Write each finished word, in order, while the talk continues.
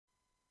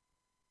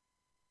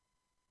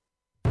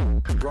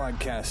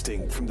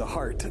Broadcasting from the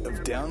heart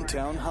of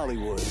downtown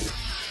Hollywood.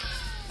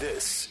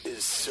 This is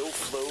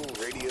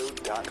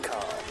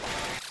SoFloRadio.com.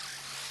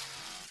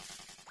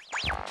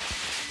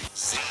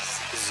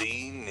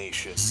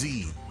 ZNation.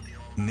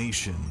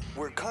 ZNation.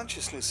 Where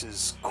consciousness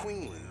is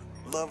queen,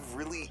 love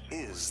really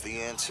is the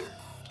answer.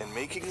 And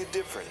making a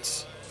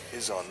difference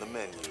is on the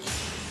menu.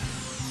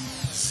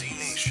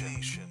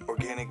 ZNation.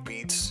 Organic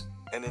beats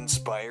and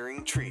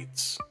inspiring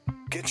treats.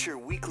 Get your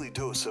weekly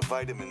dose of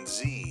vitamin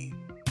Z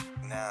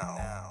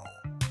now.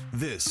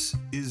 This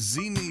is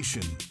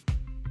ZNation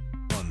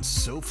on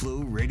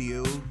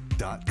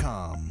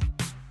SoFloRadio.com.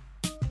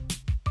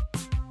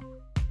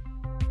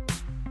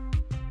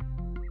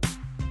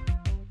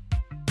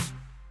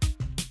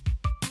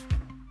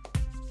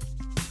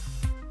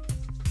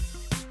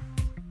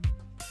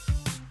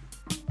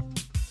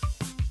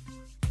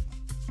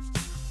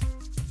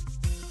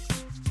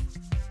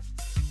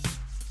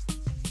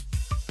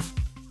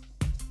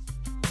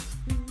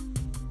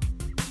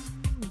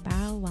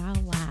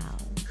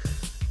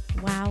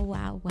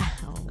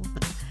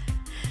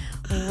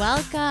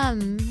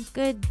 Welcome.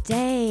 Good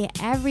day,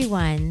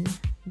 everyone.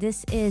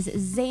 This is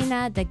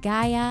Zaina the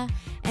Gaia,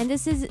 and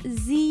this is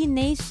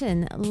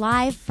ZNation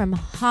live from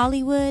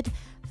Hollywood,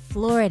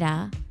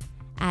 Florida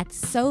at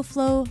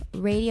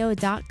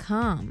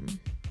SoFloRadio.com.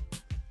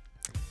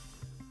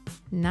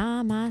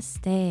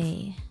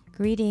 Namaste.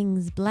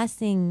 Greetings,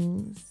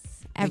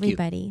 blessings,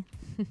 everybody.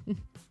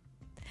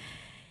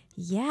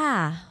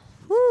 Yeah.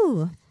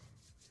 Woo.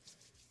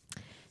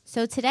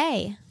 So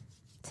today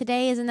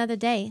is another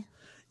day.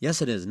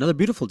 Yes, it is. Another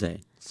beautiful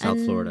day,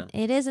 South Florida.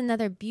 It is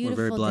another beautiful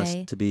day. We're very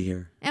blessed to be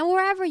here. And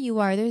wherever you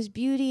are, there's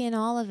beauty in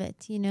all of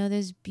it. You know,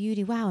 there's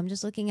beauty. Wow, I'm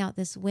just looking out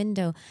this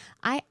window.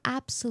 I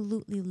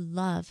absolutely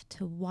love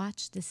to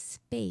watch the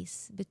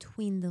space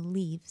between the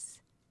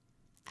leaves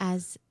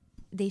as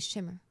they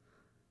shimmer.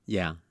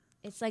 Yeah.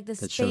 It's like the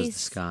that space. Shows the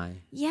sky.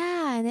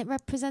 Yeah, and it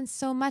represents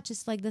so much.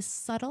 It's like the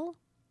subtle.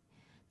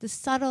 The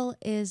subtle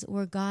is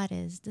where God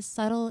is. The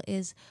subtle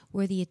is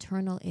where the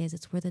eternal is.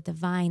 It's where the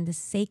divine, the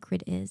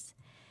sacred is.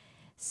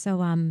 So,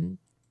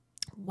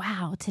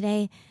 wow,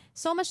 today,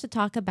 so much to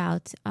talk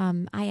about.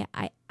 And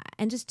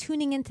just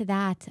tuning into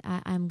that,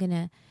 I'm going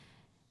to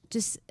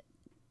just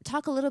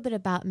talk a little bit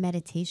about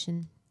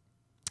meditation.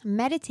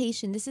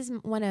 Meditation, this is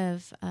one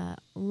of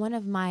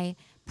my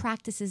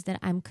practices that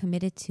I'm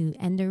committed to.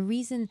 And the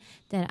reason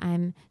that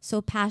I'm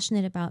so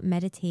passionate about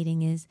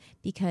meditating is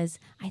because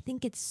I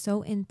think it's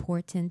so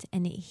important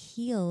and it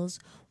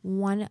heals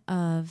one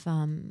of,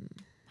 I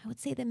would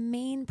say, the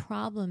main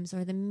problems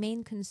or the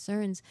main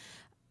concerns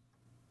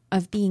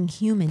of being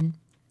human,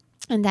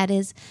 and that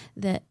is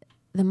the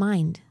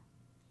mind.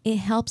 It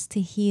helps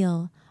to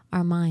heal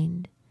our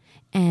mind.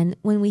 And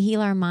when we heal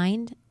our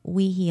mind,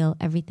 we heal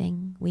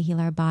everything. We heal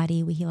our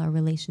body, we heal our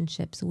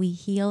relationships, we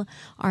heal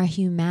our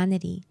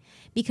humanity.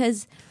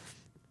 Because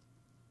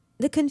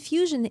the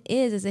confusion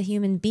is, as a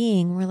human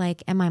being, we're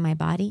like, am I my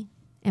body?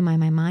 Am I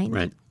my mind?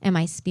 Right. Am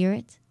I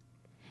spirit?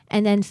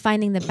 And then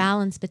finding the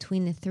balance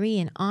between the three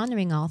and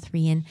honoring all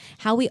three. And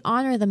how we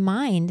honor the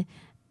mind,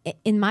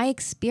 in my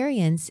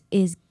experience,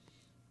 is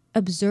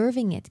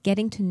observing it,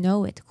 getting to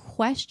know it,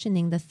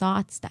 questioning the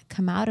thoughts that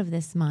come out of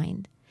this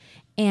mind,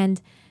 and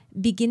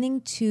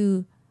beginning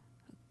to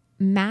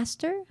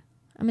master,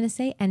 I'm going to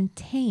say, and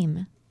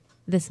tame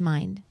this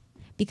mind.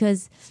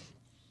 Because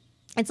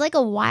it's like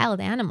a wild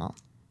animal.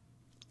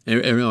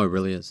 It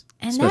really is,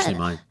 and especially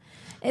mine.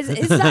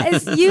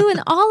 It's you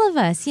and all of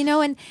us, you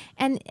know, and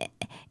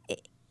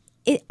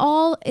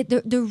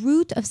the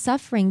root of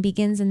suffering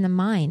begins in the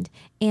mind.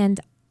 And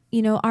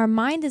you know, our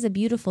mind is a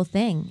beautiful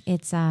thing.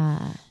 It's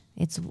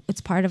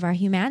part of our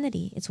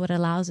humanity. It's what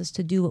allows us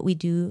to do what we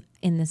do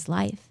in this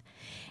life.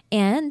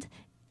 And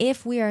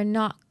if we are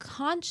not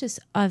conscious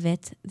of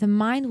it, the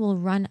mind will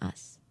run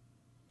us.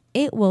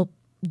 It will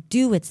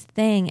do its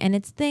thing, and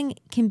its thing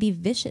can be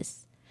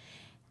vicious.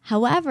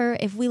 However,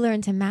 if we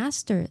learn to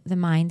master the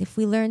mind, if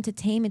we learn to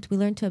tame it, we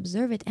learn to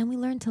observe it, and we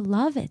learn to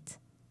love it,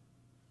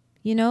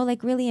 you know,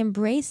 like really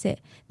embrace it,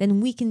 then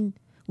we can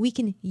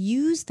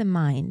use the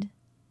mind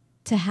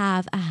to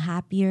have a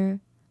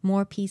happier,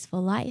 more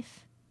peaceful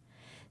life.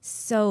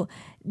 So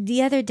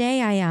the other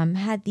day I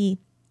had the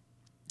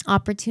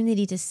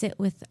opportunity to sit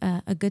with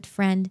a good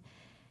friend.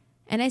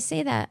 And I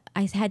say that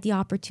I had the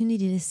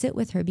opportunity to sit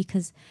with her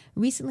because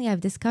recently I've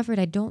discovered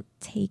I don't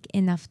take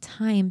enough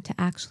time to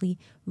actually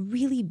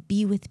really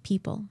be with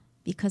people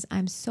because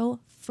I'm so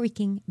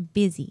freaking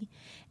busy.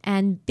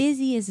 And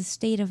busy is a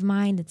state of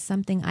mind. It's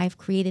something I've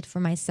created for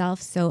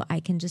myself so I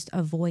can just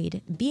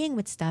avoid being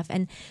with stuff.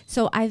 And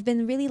so I've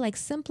been really like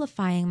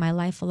simplifying my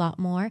life a lot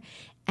more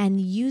and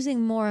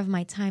using more of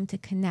my time to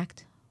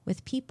connect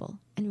with people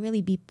and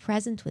really be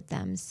present with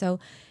them. So,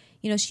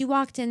 you know, she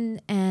walked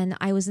in and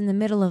I was in the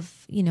middle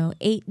of,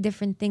 8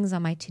 different things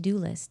on my to-do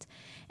list.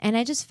 And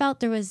I just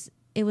felt it was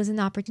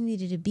an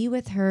opportunity to be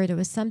with her. There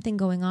was something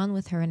going on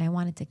with her and I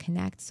wanted to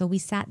connect. So we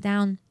sat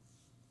down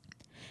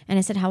and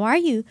I said, "How are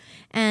you?"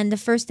 And the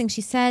first thing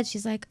she said,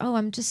 she's like, "Oh,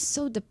 I'm just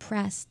so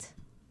depressed."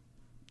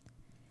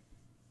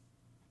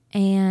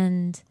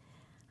 And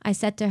I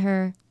said to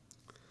her,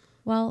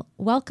 well,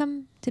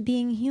 welcome to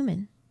being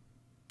human.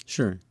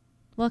 Sure.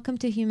 Welcome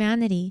to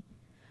humanity.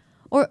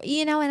 Or,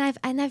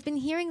 and I've been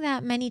hearing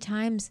that many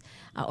times.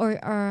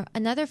 Or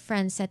another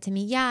friend said to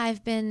me, yeah,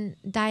 I've been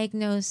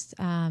diagnosed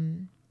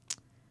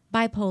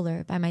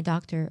bipolar by my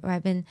doctor, or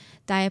I've been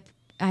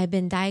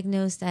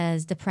diagnosed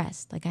as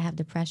depressed, like I have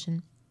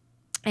depression.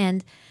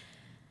 And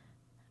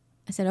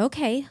I said,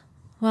 okay,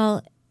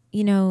 well,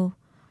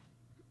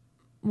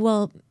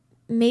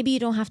 maybe you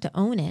don't have to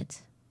own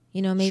it.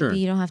 Maybe Sure.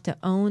 you don't have to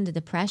own the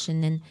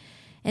depression.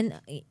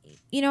 And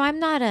I'm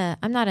not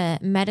a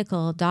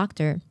medical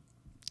doctor,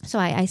 so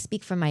I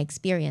speak from my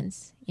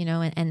experience,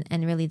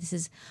 and really this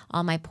is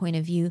all my point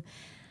of view.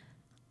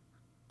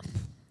 I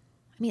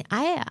mean,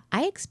 I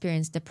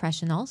experienced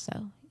depression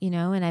also,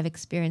 and I've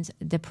experienced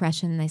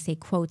depression, and I say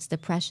quotes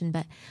depression,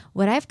 but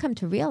what I've come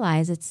to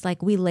realize, it's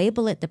like we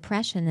label it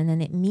depression, and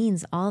then it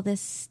means all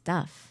this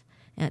stuff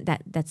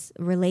that's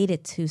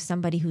related to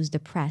somebody who's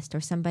depressed,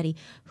 or somebody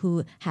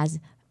who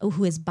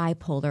is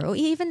bipolar, or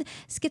even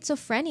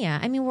schizophrenia.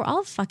 I mean, we're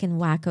all fucking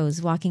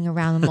wackos walking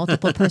around with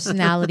multiple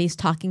personalities,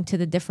 talking to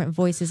the different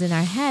voices in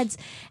our heads.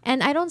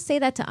 And I don't say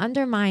that to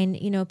undermine,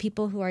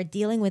 people who are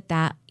dealing with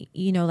that,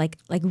 like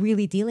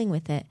really dealing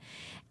with it.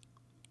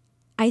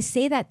 I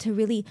say that to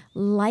really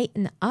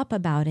lighten up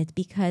about it,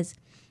 because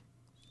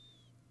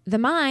the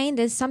mind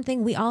is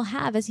something we all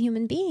have as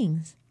human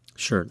beings.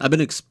 Sure. I've been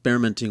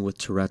experimenting with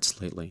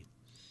Tourette's lately.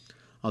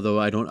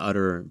 Although I don't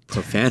utter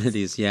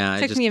profanities, yeah.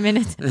 Took me a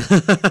minute.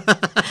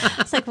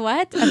 It's like,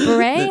 what? A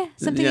beret?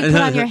 Something you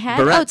put on your head?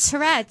 Barrettes. Oh,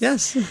 Tourette's.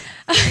 Yes.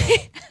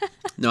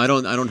 No, I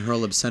don't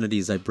hurl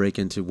obscenities. I break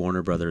into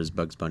Warner Brothers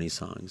Bugs Bunny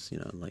songs,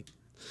 like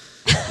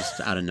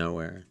just out of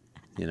nowhere.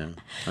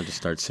 I'll just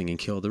start singing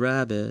 "Kill the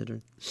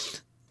Rabbit."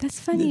 That's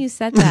funny you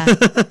said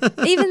that.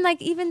 even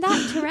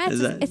that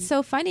Tourette's, it's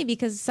so funny,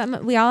 because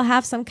we all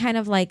have some kind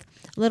of like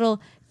little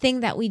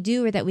thing that we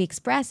do or that we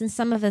express, and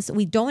some of us,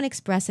 we don't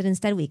express it.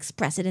 Instead, we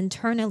express it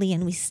internally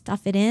and we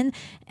stuff it in,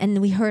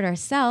 and we hurt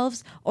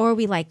ourselves, or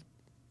we like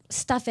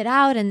stuff it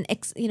out and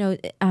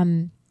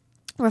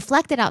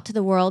reflect it out to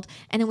the world,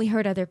 and then we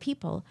hurt other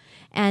people.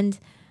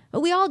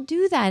 But we all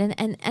do that,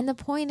 and the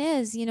point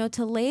is,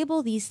 to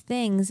label these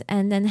things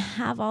and then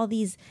have all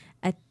these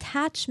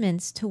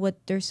attachments to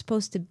what they're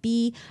supposed to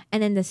be,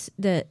 and then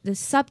the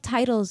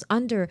subtitles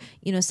under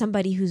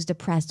somebody who's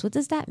depressed. What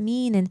does that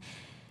mean? And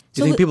do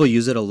you think people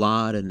use it a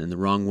lot and in the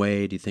wrong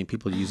way? Do you think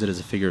people use it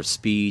as a figure of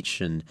speech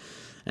and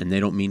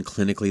they don't mean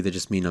clinically? They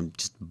just mean I'm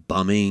just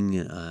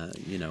bumming. I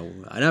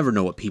never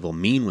know what people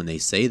mean when they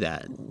say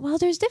that. Well,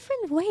 there's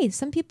different ways.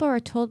 Some people are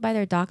told by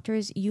their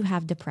doctors, you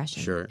have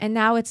depression. Sure. And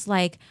now it's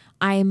like,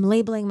 I'm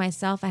labeling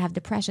myself, I have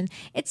depression.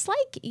 It's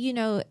like,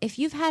 if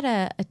you've had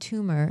a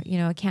tumor,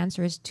 a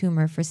cancerous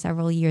tumor for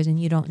several years and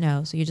you don't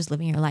know, so you're just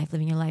living your life.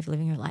 And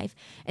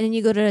then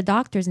you go to the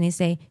doctors and they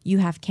say, you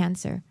have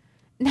cancer.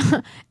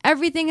 Now,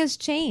 everything has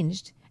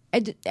changed.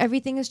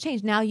 Everything has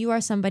changed. Now you are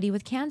somebody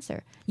with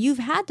cancer. You've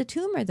had the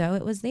tumor, though.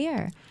 It was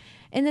there.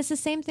 And it's the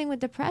same thing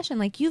with depression.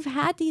 Like, you've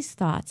had these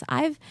thoughts.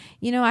 I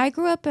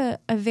grew up a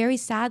very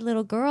sad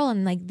little girl,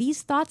 and like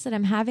these thoughts that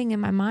I'm having in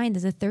my mind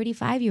as a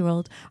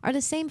 35-year-old are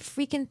the same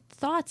freaking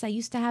thoughts I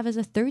used to have as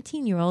a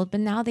 13-year-old,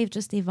 but now they've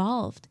just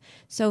evolved.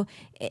 So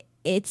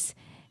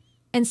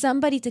and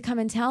somebody to come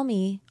and tell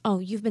me, oh,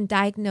 you've been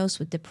diagnosed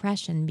with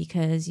depression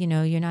because,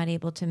 you're not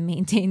able to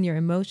maintain your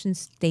emotions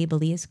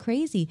stably is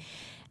crazy.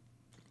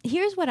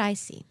 Here's what I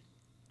see.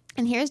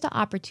 And here's the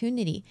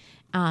opportunity.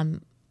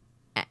 Suffering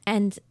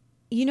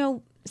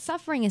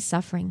is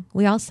suffering.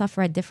 We all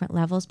suffer at different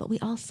levels, but we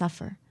all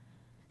suffer.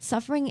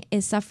 Suffering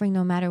is suffering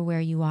no matter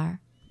where you are,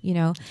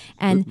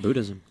 And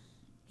Buddhism.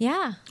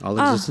 Yeah. All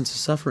existence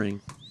is suffering.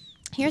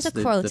 Here's It's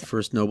a quote. The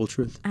first noble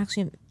truth.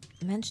 Actually,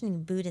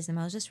 mentioning Buddhism,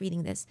 I was just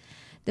reading this.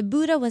 The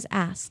Buddha was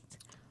asked,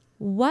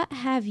 "What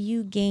have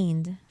you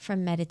gained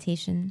from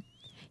meditation?"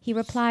 He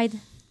replied,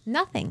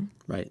 "Nothing."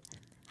 Right.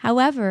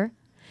 However,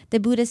 the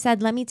Buddha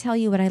said, "Let me tell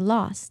you what I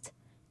lost: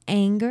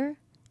 anger,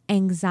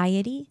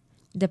 anxiety,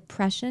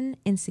 depression,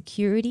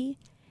 insecurity,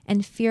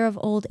 and fear of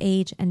old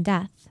age and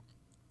death."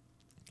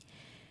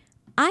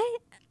 I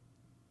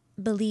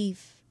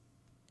believe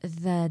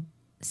the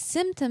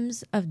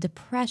symptoms of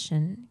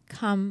depression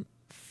come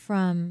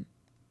from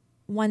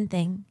one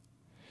thing,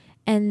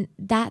 and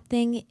that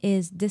thing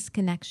is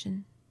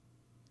disconnection.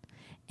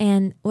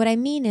 And what I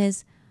mean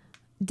is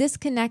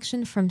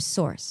disconnection from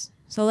source.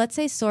 So let's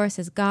say source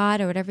is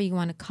God or whatever you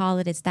want to call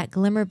it. It's that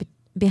glimmer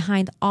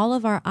behind all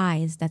of our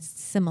eyes that's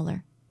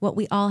similar, what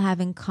we all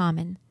have in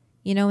common.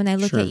 When I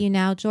look Sure. at you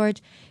now,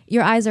 George,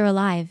 your eyes are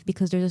alive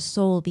because there's a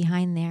soul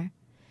behind there.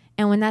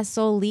 And when that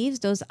soul leaves,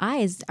 those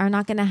eyes are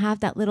not going to have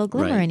that little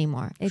glimmer Right.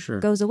 anymore. It Sure.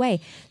 goes away.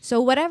 So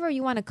whatever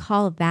you want to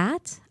call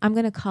that, I'm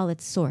going to call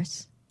it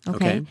source.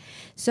 Okay?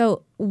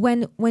 So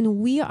when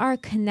we are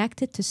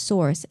connected to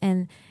source,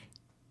 and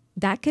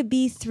that could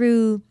be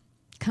through,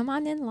 come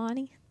on in,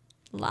 Lonnie.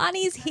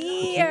 Lonnie's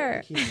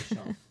here. The key on the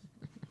shelf.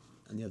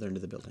 On the other end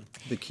of the building.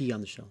 The key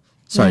on the shelf.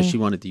 Sorry, Yeah. she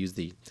wanted to use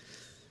the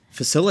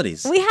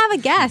facilities. We have a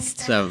guest.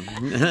 So,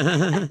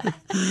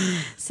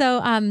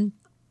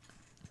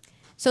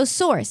 so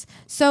source.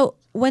 So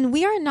when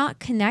we are not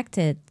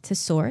connected to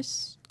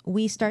source,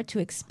 we start to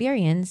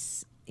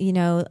experience,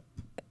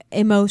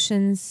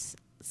 emotions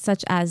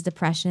such as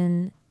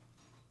depression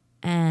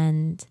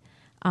and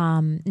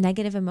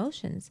negative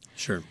emotions.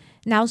 sure.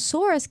 Now,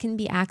 source can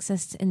be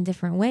accessed in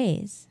different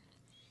ways.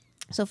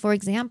 So, for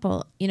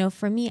example,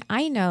 for me,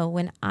 I know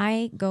when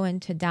I go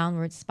into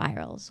downward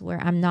spirals where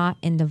I'm not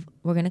in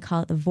we're going to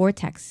call it the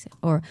vortex,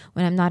 or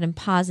when I'm not in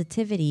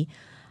positivity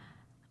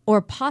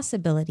or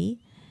possibility,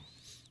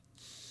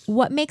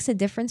 what makes a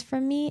difference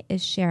for me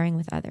is sharing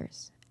with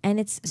others. And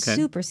it's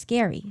super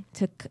scary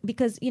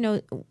because,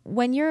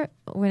 when we're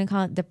going to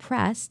call it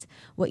depressed,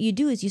 what you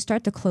do is you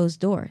start to close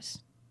doors.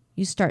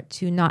 You start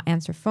to not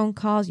answer phone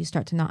calls. You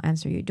start to not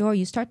answer your door.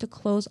 You start to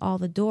close all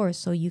the doors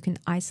so you can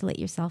isolate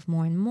yourself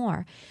more and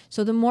more.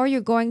 So the more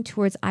you're going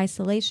towards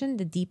isolation,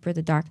 the deeper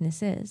the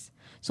darkness is.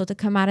 So to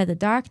come out of the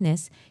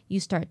darkness,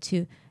 you've got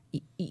to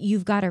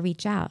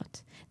reach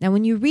out. Now,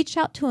 when you reach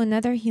out to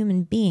another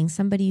human being,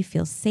 somebody you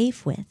feel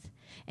safe with,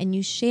 and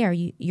you share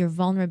your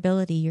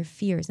vulnerability, your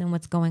fears, and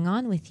what's going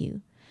on with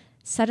you,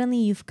 suddenly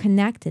you've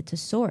connected to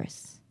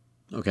source.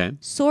 Okay.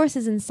 Source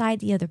is inside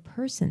the other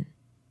person.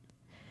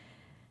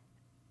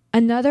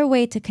 Another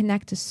way to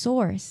connect to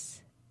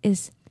source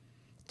is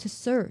to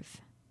serve.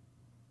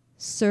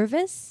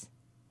 Service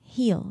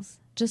heals,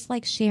 just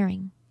like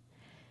sharing.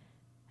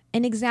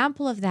 An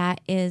example of that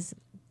is,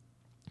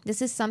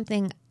 this is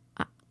something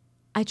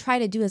I try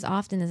to do as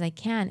often as I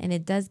can, and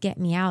it does get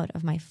me out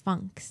of my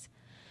funks.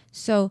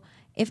 So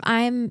if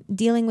I'm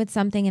dealing with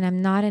something and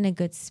I'm not in a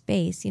good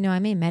space, I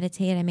may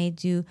meditate, I may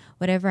do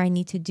whatever I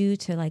need to do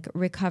to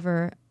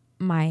recover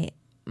my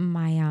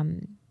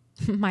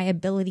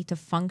ability to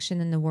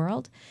function in the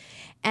world.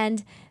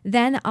 And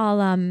then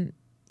I'll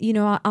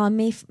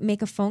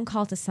make a phone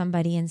call to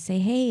somebody and say,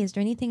 hey, is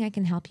there anything I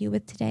can help you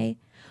with today?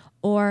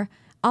 Or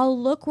I'll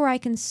look where I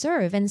can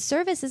serve. And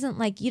service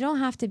isn't you don't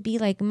have to be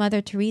like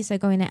Mother Teresa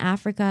going to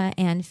Africa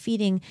and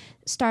feeding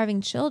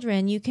starving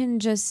children. You can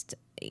just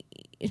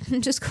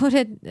go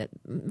to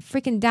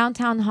freaking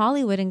downtown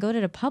Hollywood and go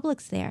to the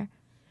Publix there.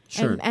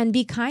 Sure. And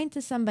be kind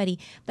to somebody.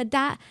 But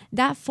that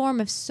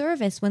form of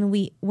service, when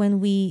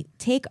we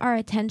take our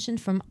attention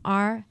from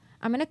I'm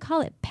going to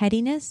call it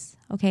pettiness,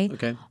 okay?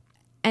 Okay.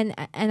 And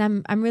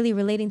I'm really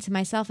relating to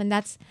myself, and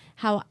that's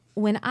how,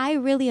 when I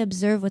really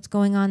observe what's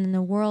going on in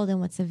the world and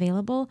what's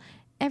available,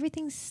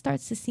 everything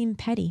starts to seem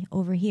petty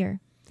over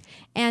here.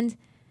 And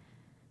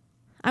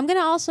I'm going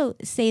to also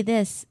say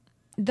this,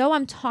 though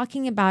I'm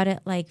talking about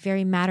it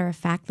very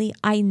matter-of-factly,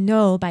 I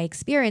know by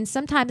experience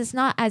sometimes it's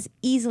not as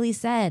easily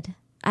said,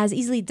 as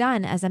easily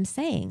done as I'm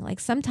saying.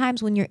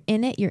 Sometimes when you're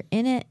in it,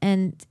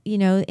 and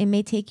it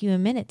may take you a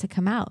minute to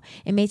come out.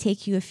 It may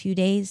take you a few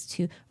days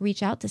to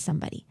reach out to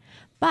somebody.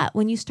 But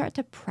when you start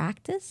to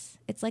practice,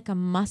 it's like a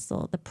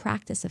muscle, the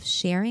practice of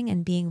sharing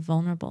and being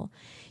vulnerable.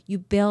 You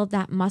build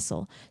that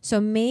muscle. So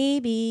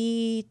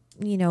maybe,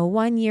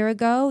 1 year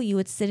ago, you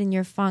would sit in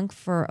your funk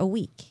for a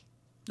week.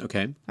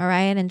 Okay. All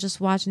right. And just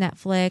watch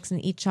Netflix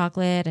and eat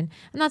chocolate. And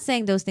I'm not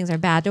saying those things are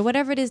bad, or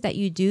whatever it is that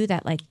you do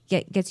that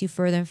gets you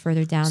further and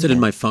further down. Sit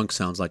in my funk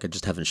sounds like I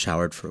just haven't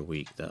showered for a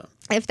week, though.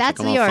 If that's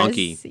I'm all yours.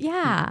 funky.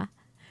 Yeah.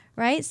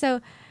 Now So,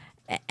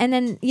 and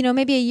then,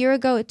 maybe a year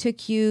ago it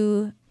took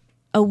you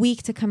a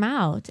week to come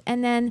out.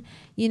 And then,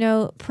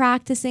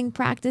 practicing,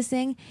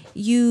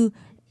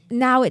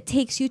 now it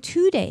takes you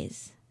 2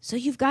 days. So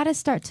you've got to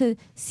start to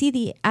see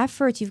the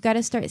effort. You've got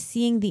to start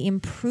seeing the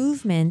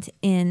improvement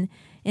in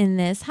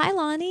this. Hi,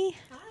 Lonnie.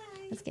 Hi.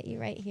 Let's get you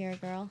right here,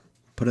 girl.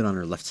 Put it on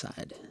her left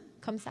side.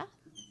 Comme ça?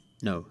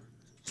 No.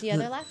 The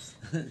other left?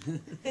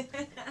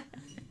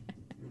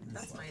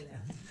 That's my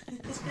left.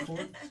 It's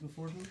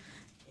before me.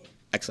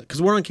 Excellent.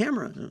 Because we're on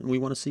camera. We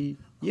want to see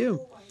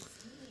you.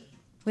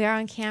 We are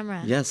on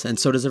camera. Yes, and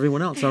so does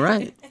everyone else. All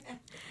right.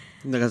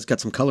 That's got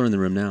some color in the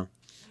room now.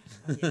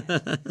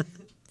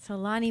 So,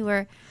 Lonnie,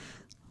 we're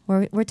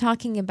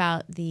talking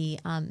about the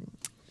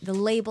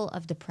label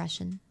of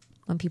depression.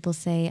 When people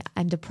say,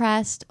 I'm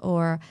depressed,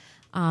 or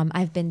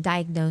I've been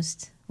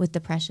diagnosed with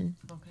depression.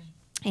 Okay.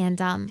 And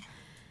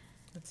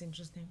That's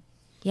interesting.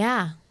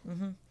 yeah.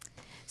 Mm-hmm.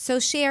 So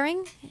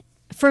sharing,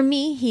 for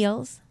me,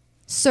 heals.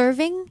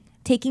 Serving,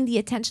 taking the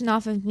attention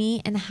off of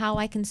me and how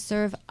I can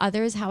serve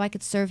others, how I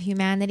could serve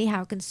humanity,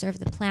 how I can serve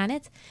the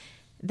planet,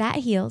 that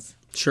heals.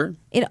 Sure.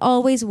 It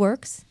always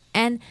works.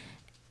 And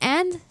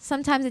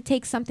sometimes it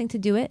takes something to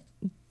do it.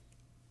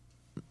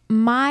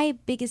 My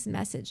biggest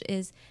message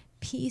is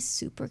be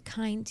super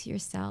kind to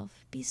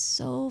yourself. Be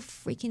so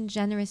freaking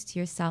generous to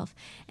yourself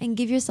and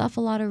give yourself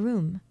a lot of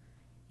room,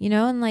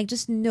 and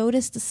just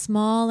notice the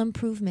small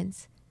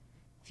improvements.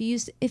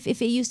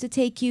 If it used to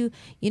take you,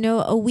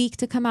 a week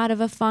to come out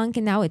of a funk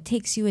and now it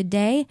takes you a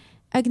day,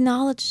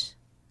 acknowledge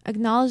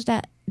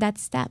that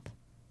step,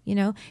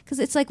 because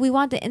it's like we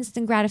want the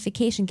instant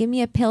gratification. Give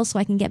me a pill so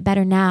I can get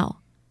better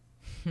now.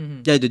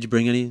 Yeah, did you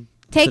bring any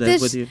Take put it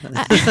this, with you.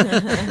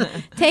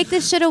 take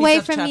this shit away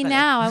of from me chocolate.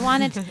 now. I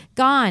want it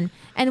gone.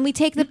 And we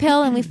take the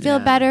pill and we feel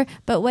Yeah. better.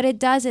 But what it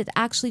does, it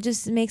actually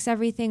just makes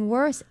everything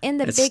worse in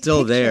the It's big still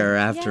picture. there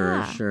after,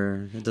 Yeah.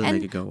 sure. It doesn't And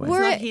make it go away. It's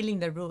we're- not healing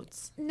the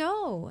roots.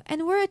 No,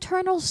 and we're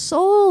eternal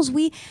souls.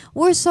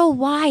 We're so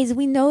wise.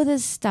 We know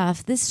this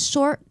stuff. This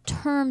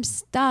short-term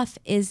stuff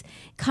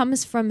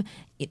comes from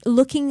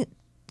looking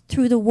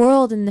through the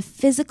world and the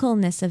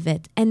physicalness of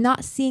it, and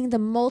not seeing the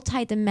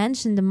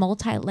multi-dimension, the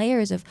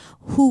multi-layers of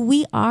who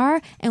we are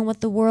and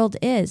what the world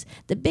is.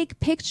 The big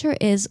picture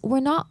is we're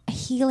not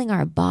healing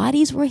our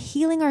bodies, we're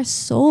healing our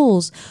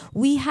souls.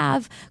 We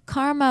have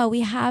karma,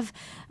 we have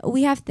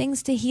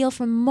things to heal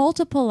from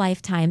multiple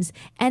lifetimes,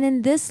 and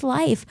in this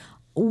life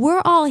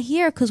we're all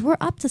here because we're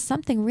up to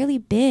something really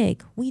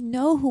big. We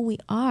know who we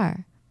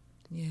are.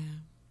 Yeah.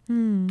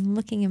 I'm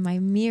looking in my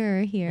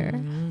mirror here.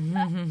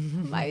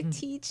 My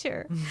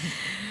teacher.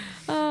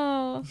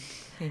 Oh.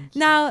 Thank you.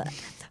 Now,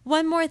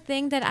 one more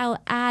thing that I'll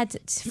add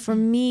for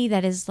me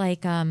that is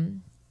like,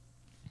 I'm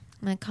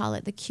going to call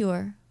it the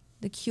cure.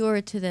 The cure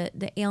to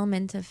the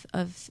ailment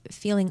of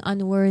feeling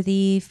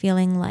unworthy,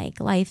 feeling like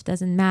life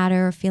doesn't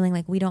matter, feeling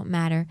like we don't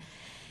matter,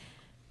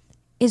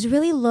 is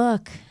really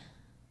look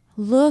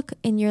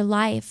in your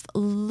life.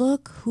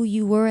 Look who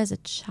you were as a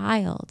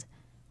child.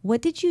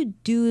 What did you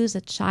do as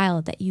a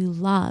child that you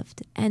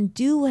loved? And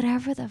do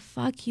whatever the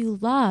fuck you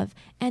love.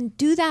 And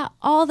do that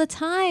all the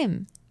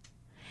time.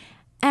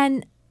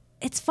 And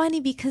it's funny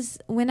because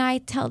when I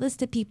tell this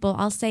to people,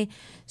 I'll say,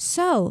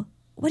 so,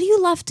 what do you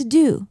love to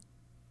do?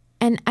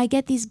 And I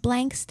get these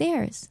blank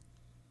stares.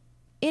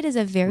 It is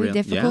a very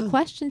difficult Yeah.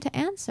 question to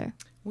answer.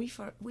 We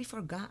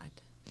forgot.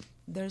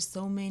 There's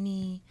so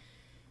many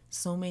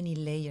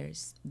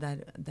layers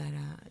that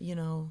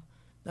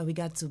that we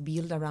got to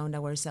build around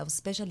ourselves,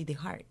 especially the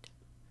heart.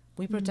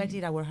 We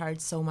protected our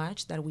heart so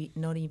much that we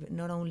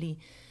not only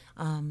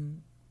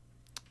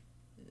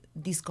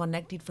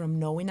disconnected from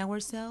knowing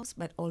ourselves,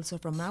 but also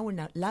from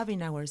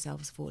loving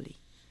ourselves fully.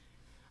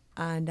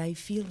 And I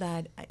feel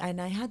that, and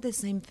I had the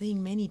same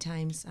thing many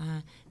times,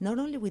 not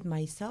only with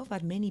myself,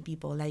 but many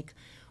people. Like,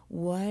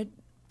 what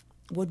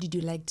did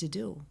you like to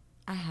do?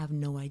 I have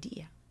no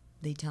idea,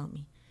 they tell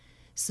me.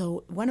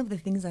 So one of the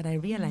things that I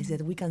realized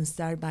that we can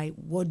start by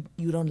what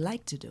you don't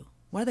like to do.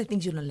 What are the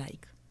things you don't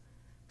like?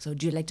 So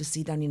do you like to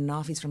sit down in an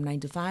office from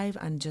 9 to 5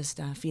 and just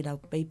fill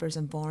out papers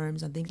and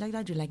forms and things like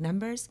that? Do you like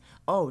numbers?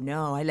 Oh,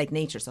 no, I like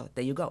nature. So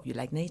there you go. You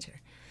like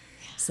nature.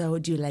 So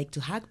do you like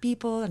to hug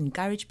people and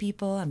encourage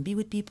people and be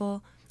with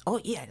people? Oh,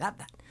 yeah, I love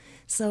that.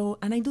 So,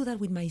 and I do that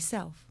with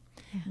myself.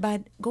 Yeah.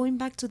 But going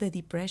back to the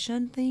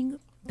depression thing,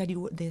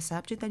 the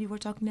subject that you were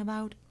talking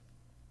about,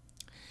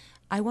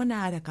 I want to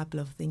add a couple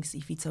of things,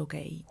 if it's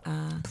okay.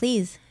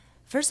 Please.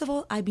 First of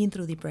all, I've been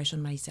through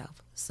depression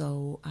myself,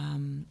 so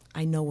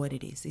I know what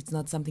it is. It's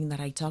not something that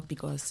I talk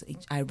because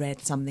I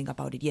read something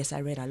about it. Yes, I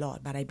read a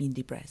lot, but I've been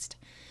depressed.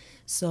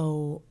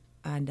 So,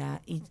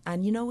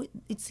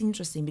 it's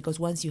interesting because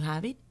once you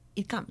have it,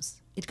 it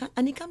comes. It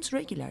comes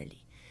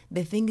regularly.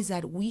 The thing is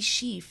that we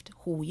shift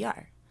who we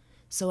are.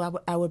 So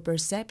our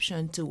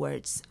perception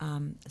towards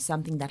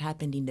something that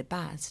happened in the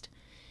past,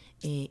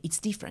 it's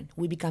different.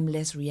 We become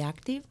less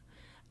reactive.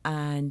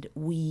 And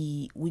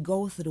we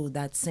go through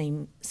that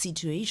same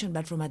situation,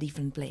 but from a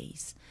different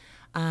place.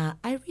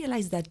 I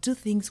realized that two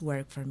things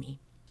work for me.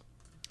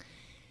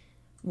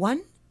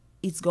 One,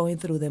 it's going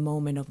through the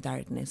moment of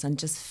darkness and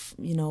just,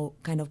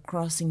 kind of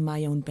crossing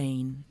my own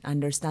pain,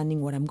 understanding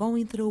what I'm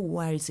going through,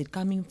 where is it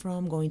coming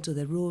from, going to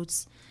the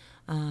roots.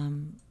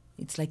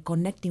 It's like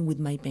connecting with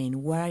my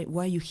pain. Why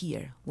are you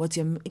here?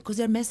 Because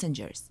they're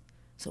messengers.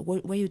 So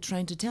what are you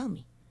trying to tell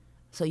me?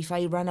 So if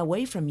I run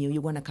away from you, you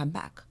want to come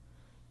back.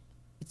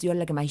 You're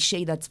like my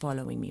shade that's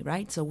following me,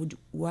 right? So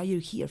what are you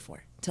here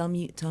for? Tell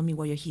me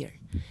why you're here.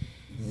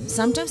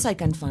 Sometimes I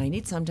can find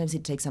it. Sometimes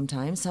it takes some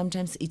time.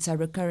 Sometimes it's a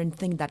recurrent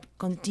thing that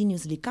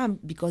continuously comes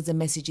because the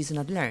message is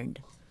not learned.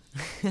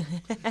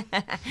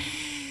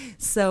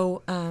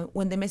 So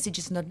when the message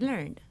is not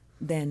learned,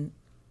 then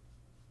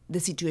the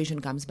situation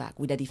comes back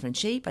with a different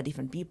shape, a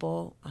different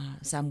people,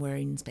 somewhere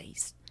in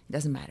space. It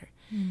doesn't matter.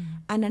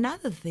 And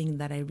another thing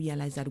that I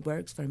realize that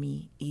works for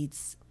me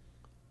is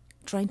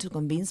trying to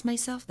convince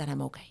myself that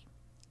I'm okay.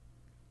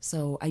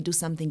 So I do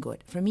something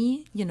good. For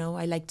me,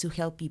 I like to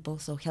help people,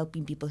 so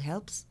helping people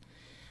helps.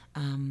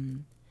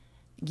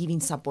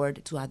 Giving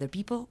support to other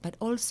people, but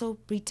also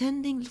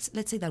pretending,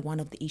 let's say that one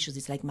of the issues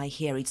is like my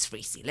hair is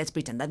frizzy. Let's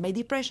pretend that my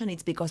depression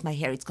is because my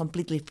hair is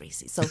completely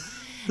frizzy. So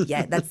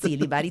yeah, that's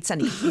silly, but it's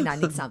an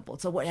example.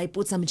 So I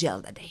put some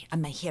gel that day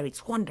and my hair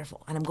is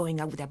wonderful and I'm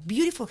going out with a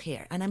beautiful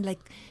hair and I'm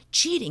like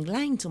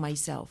lying to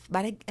myself.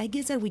 But I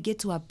guess that we get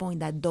to a point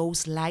that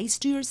those lies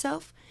to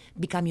yourself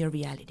become your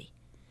reality.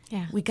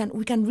 Yeah. We can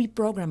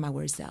reprogram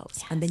ourselves.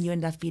 Yes. And then you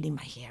end up feeling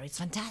my hair. It's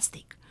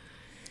fantastic.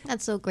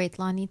 That's so great,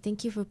 Lonnie.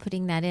 Thank you for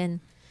putting that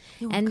in.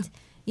 You're and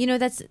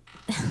welcome.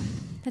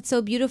 That's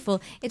so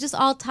beautiful. It just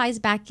all ties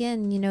back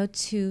in,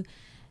 to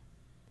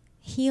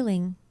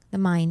healing the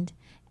mind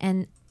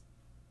and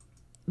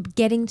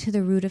getting to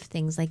the root of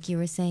things, like you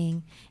were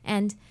saying.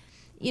 And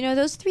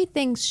those three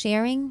things,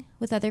 sharing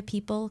with other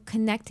people,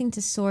 connecting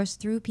to source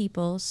through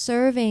people,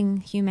 serving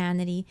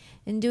humanity,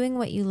 and doing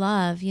what you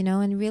love,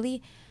 and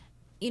really,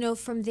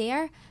 from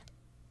there,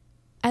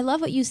 I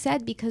love what you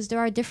said, because there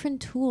are different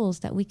tools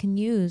that we can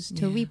use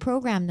to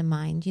reprogram the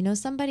mind.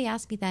 Somebody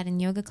asked me that in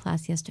yoga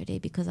class yesterday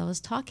because I was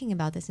talking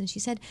about this, and she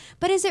said,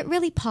 but is it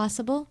really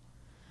possible?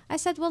 I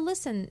said, well,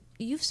 listen,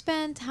 you've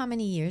spent how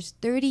many years?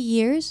 30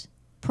 years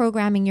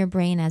programming your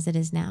brain as it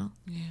is now.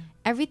 Yeah.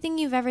 Everything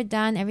you've ever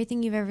done,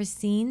 everything you've ever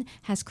seen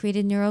has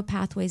created neural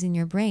pathways in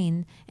your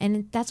brain,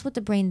 and that's what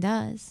the brain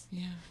does.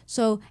 Yeah.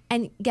 So,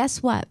 and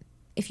guess what?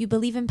 If you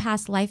believe in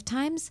past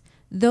lifetimes,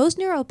 those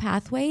neural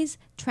pathways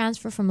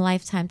transfer from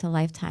lifetime to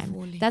lifetime.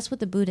 Fully. That's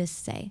what the Buddhists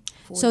say.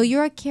 Fully. So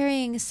you're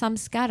carrying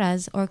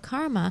samskaras or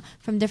karma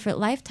from different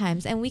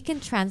lifetimes, and we can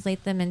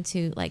translate them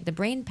into like the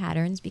brain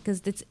patterns,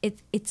 because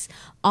it's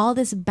all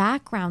this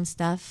background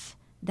stuff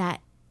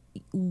that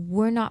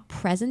we're not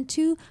present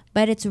to,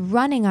 but it's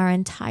running our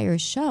entire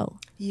show.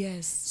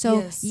 Yes.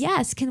 So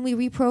yes, can we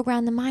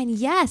reprogram the mind?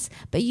 Yes.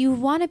 But you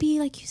want to be,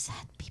 like you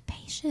said, be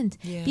patient.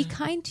 Yeah. Be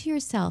kind to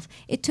yourself.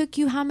 It took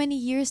you how many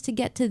years to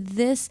get to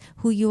this,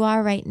 who you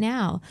are right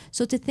now?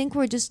 So to think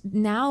we're just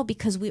now,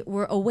 because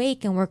we're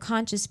awake and we're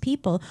conscious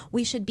people,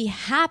 we should be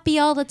happy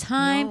all the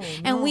time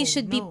we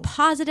should be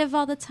positive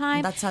all the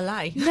time. That's a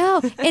lie.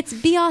 No, it's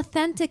be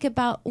authentic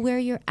about where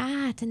you're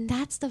at. And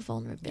that's the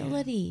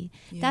vulnerability.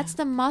 Yeah. That's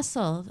the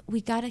muscle.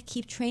 We got to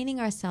keep training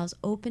ourselves.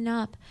 Open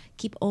up.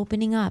 Keep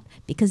opening up.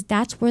 Because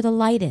that's where the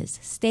light is.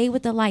 Stay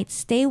with the light.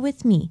 Stay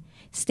with me.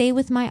 Stay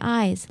with my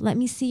eyes. Let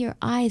me see your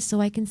eyes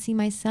so I can see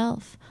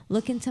myself.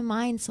 Look into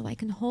mine so I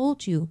can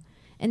hold you.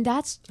 And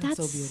that's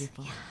so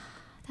beautiful. Yeah,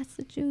 that's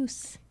the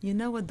juice. You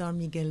know what Don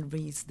Miguel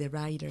Ruiz, the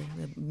writer,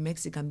 the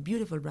Mexican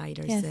beautiful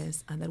writer,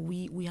 says, and that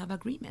we have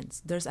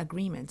agreements. There's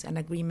agreements, an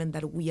agreement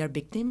that we are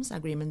victims,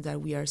 agreements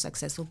that we are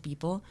successful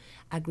people,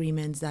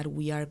 agreements that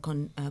we are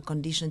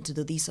conditioned to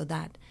do this or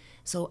that.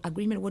 So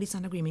agreement, what is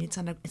an agreement?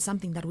 It's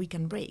something that we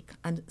can break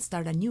and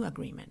start a new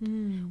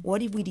agreement.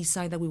 What if we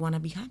decide that we want to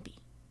be happy?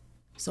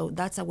 So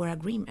that's our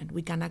agreement.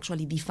 We can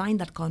actually define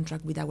that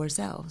contract with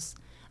ourselves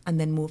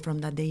and then move from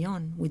that day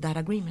on with that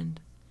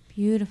agreement.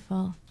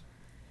 Beautiful.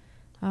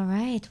 All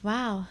right.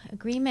 Wow.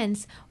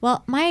 Agreements.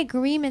 Well, my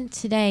agreement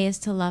today is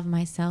to love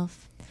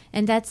myself.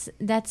 And that's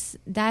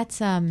it's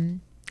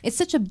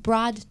such a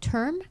broad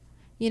term.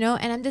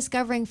 And I'm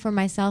discovering for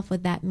myself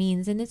what that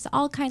means. And it's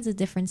all kinds of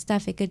different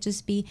stuff. It could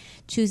just be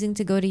choosing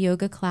to go to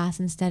yoga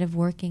class instead of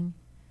working.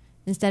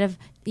 Instead of,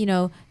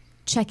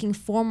 checking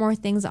 4 more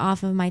things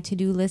off of my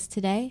to-do list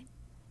today.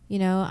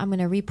 I'm going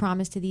to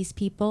repromise to these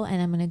people,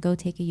 and I'm going to go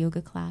take a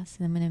yoga class.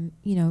 And I'm going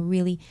to,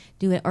 really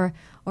do it. Or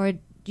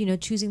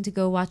choosing to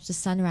go watch the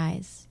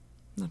sunrise.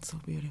 That's so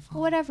beautiful.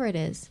 Whatever it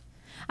is.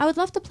 I would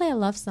love to play a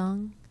love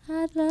song.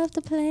 I'd love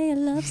to play a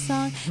love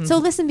song. So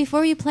listen,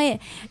 before you play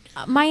it,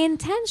 my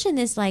intention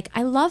is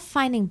I love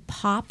finding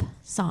pop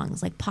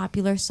songs, like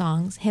popular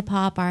songs, hip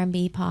hop,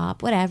 R&B,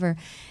 pop, whatever,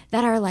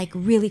 that are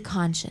really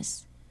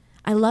conscious.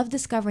 I love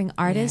discovering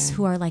artists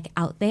who are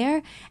out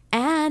there,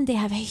 and they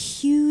have a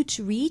huge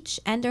reach,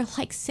 and they're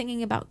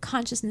singing about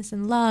consciousness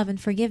and love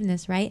and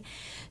forgiveness, right?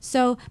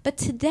 So, but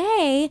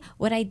today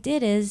what I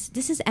did is,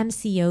 this is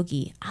MC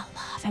Yogi. I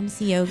love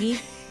MC Yogi.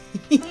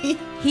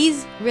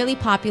 He's really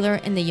popular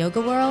in the yoga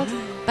world,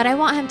 but I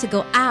want him to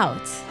go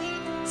out.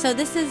 So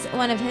this is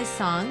one of his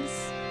songs.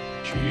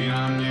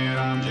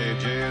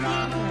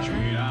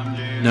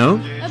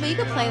 No? Oh, but you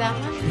could play that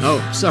one.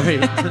 Oh, sorry.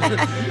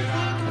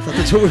 I thought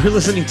that's what we were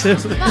listening to.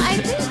 Well, I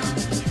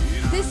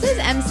think this is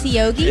MC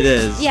Yogi. It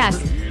is.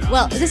 Yes.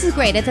 Well, this is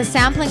great. It's a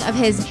sampling of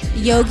his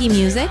yogi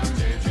music.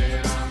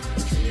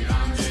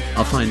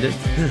 I'll find it.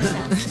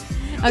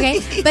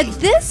 Okay, but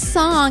this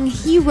song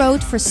he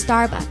wrote for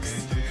Starbucks.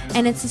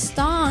 And it's a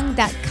song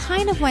that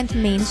kind of went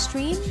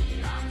mainstream.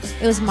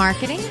 It was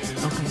marketing.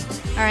 Okay.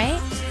 All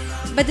right?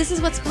 But this is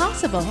what's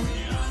possible.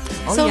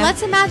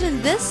 Let's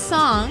imagine this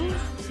song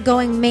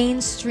going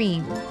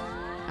mainstream.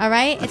 All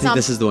right? I think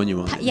this is the one you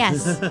want.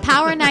 Yes.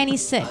 Power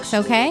 96,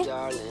 okay?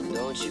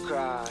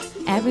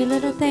 Every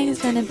little thing's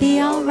gonna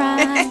be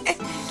alright.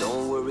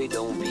 Don't worry,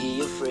 don't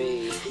be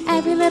afraid.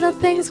 Every little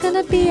thing's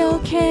gonna be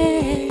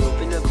okay.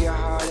 Open up your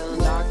heart,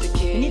 unlock the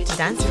key. You need to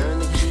dance. Turn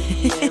the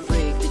key and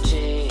break the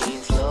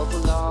chains. Love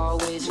will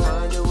always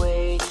find a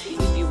way.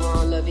 If you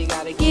want love, you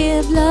gotta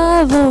give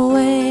love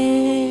away.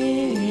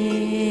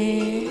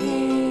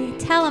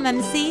 Tell him,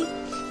 MC.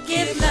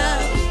 Give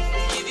love.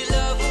 Give your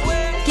love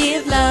away.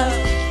 Give love.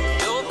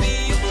 Don't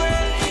be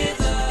afraid. Give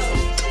love.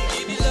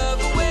 Give your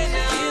love away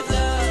now. Give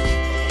love.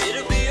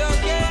 It'll be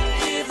okay.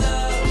 Give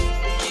love.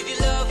 Give your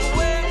love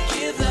away.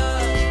 Give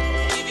love.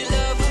 Give your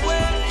love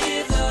away.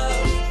 Give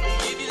love.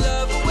 Give your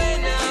love away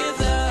now. Give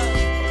love.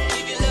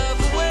 Give your love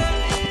away.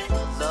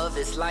 Love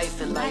is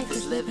life and life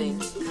is living.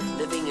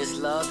 Living is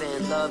love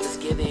and love is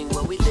giving.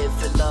 When we live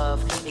for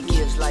love, it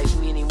gives life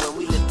meaning. When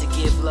we live to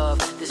give love,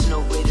 there's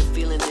no greater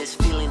feeling. This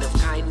feeling of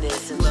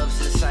kindness and love's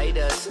inside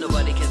us.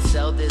 Nobody can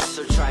sell this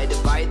or try to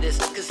buy this,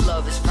 cause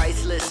love is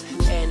priceless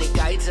and it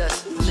guides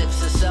us,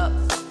 lifts us up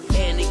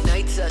and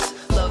ignites us.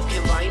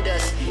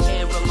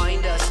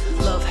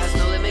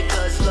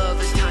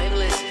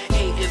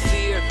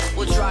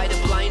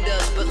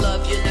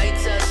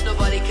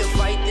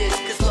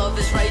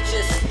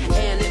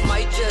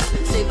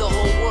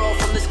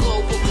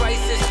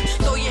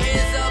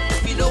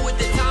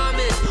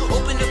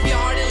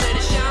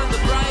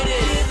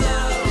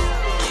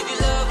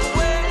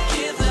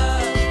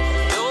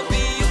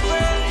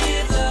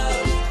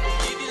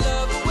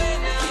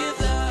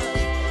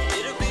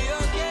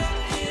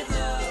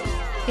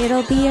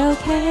 It'll be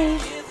okay.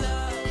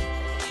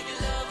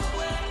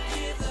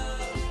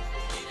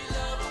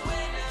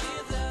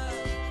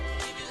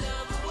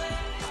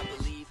 I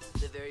believe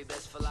the very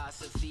best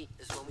philosophy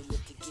is when we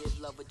live to give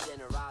love with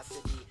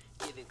generosity,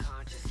 giving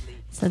consciously.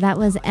 So that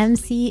was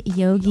MC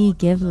Yogi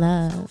Give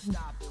Love.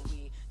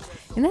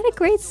 Isn't that a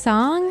great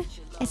song?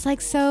 It's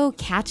like so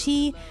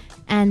catchy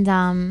and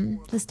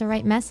just the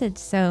right message.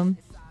 So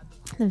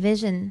the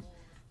vision,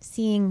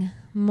 seeing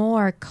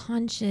more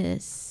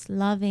conscious,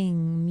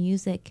 loving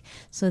music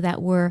so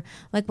that we're,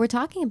 like we're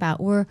talking about,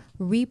 we're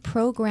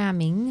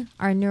reprogramming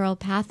our neural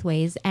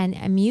pathways. And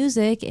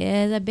music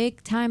is a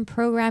big time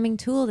programming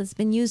tool that's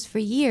been used for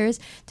years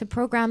to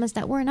program us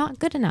that we're not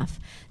good enough.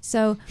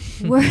 So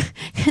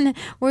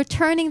we're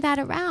turning that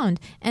around.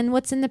 And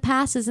what's in the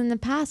past is in the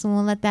past, and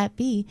we'll let that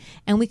be.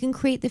 And we can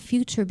create the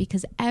future,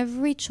 because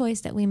every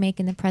choice that we make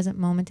in the present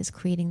moment is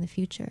creating the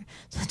future.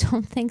 So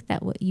don't think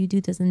that what you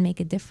do doesn't make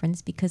a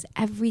difference, because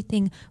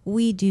everything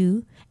we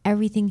do,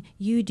 everything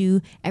you do,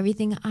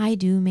 everything I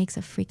do makes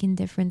a freaking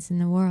difference in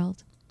the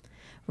world.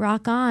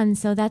 Rock on.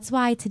 So that's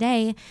why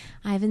today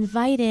I've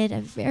invited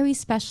a very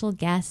special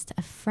guest,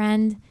 a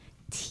friend,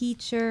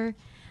 teacher.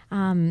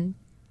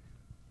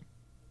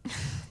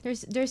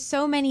 There's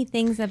so many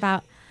things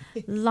about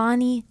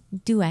Lonnie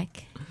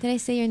Dueck. Did I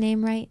say your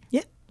name right?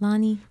 Yeah.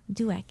 Lonnie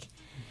Dueck.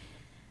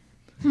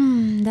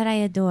 That I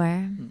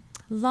adore.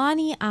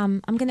 Lonnie,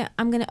 I'm gonna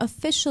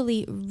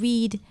officially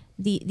read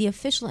the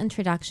official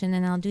introduction,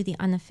 and I'll do the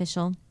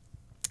unofficial.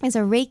 Is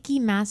a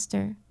Reiki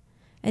master,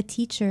 a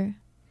teacher,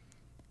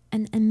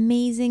 an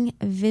amazing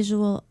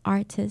visual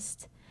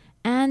artist,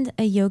 and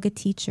a yoga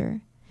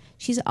teacher.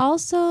 She's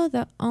also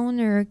the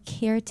owner,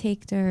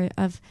 caretaker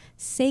of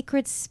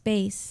Sacred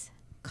Space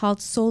called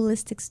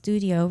Soulistic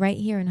Studio right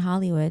here in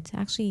Hollywood.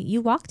 Actually,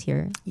 you walked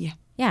here. Yeah.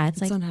 Yeah,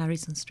 it's like on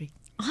Harrison Street.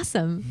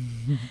 awesome.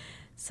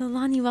 So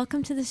Lonnie,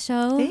 welcome to the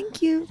show.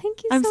 Thank you.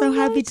 Thank you I'm so much.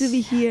 happy to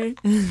be here.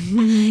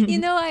 You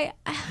know,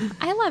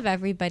 I love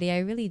everybody. I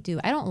really do.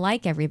 I don't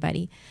like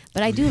everybody,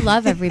 but I do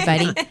love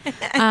everybody.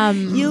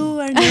 You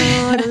are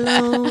not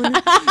alone.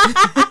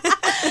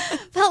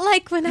 But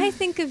like when I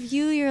think of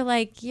you, you're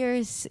like you're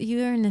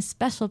in a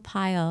special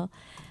pile,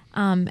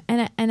 and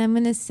I'm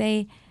gonna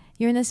say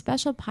you're in a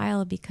special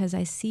pile because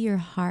I see your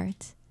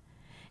heart.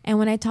 And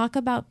when I talk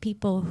about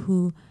people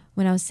who,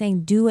 when I was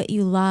saying do what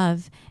you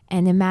love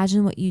and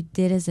imagine what you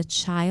did as a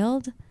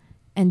child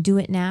and do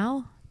it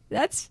now,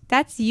 that's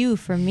you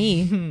for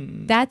me.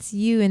 That's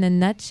you in a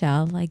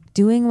nutshell, like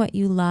doing what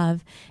you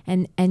love,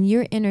 and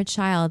your inner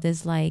child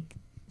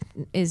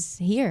is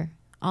here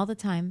all the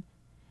time.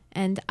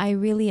 And I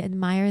really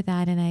admire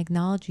that, and I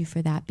acknowledge you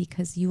for that,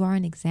 because you are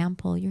an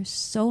example. You're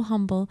so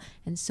humble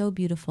and so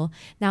beautiful.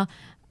 Now,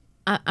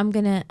 I'm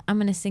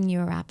gonna sing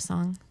you a rap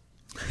song.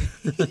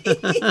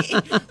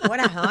 What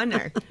a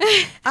honor.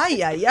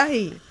 Ay, ay,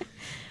 ay.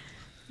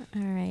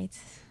 All right.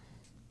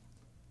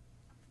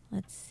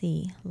 Let's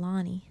see.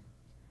 Lonnie.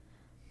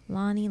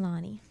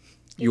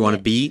 You want a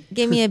beat?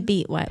 Give me a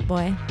beat, white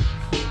boy.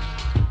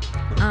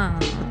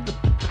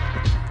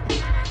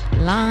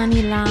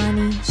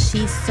 Lonnie,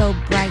 she's so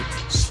bright.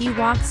 She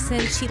walks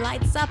in, she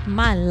lights up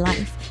my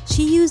life.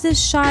 She uses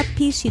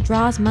Sharpies, she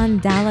draws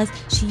mandalas.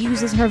 She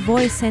uses her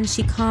voice and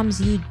she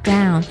calms you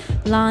down.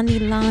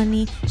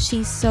 Lonnie,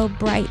 she's so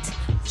bright.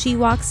 She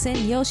walks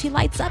in, yo, she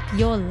lights up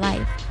your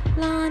life.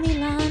 Lonnie.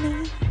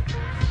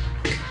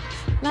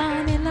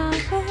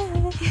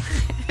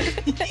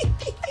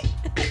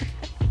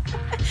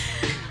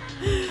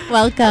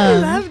 Welcome. I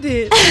loved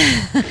it.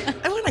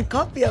 I want a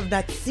copy of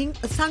that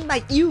sung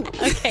by you.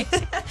 Okay.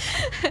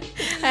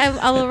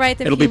 I will write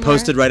the It'll be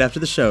posted right after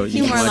the show. You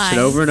few can more watch it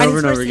lines. over and And over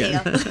and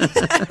it's over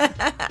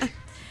for again.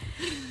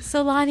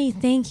 So Lonnie,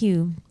 thank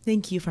you.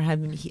 Thank you for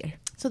having me here.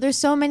 So there's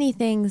so many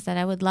things that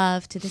I would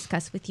love to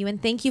discuss with you,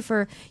 and thank you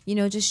for,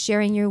 just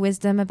sharing your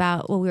wisdom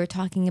about what we were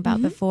talking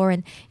about before,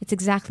 and it's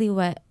exactly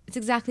what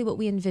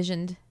we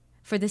envisioned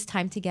for this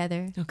time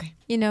together. Okay.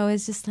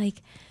 It's just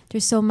like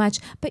there's so much.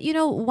 But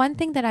one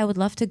thing that I would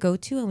love to go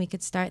to, and we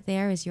could start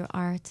there, is your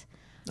art.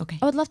 Okay.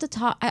 I would love to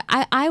talk.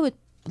 I would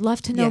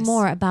love to know Yes.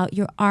 more about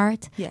your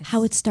art, Yes.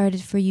 how it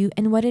started for you,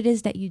 and what it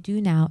is that you do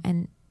now,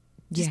 and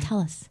just Yeah. tell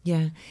us.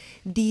 Yeah,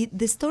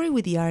 the story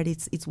with the art,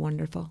 it's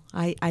wonderful.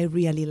 I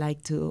really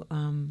like to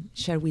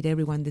share with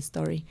everyone the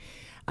story.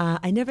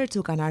 I never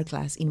took an art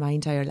class in my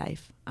entire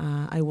life.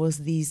 I was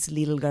these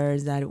little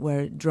girls that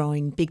were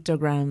drawing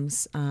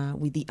pictograms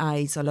with the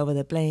eyes all over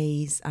the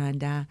place,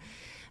 and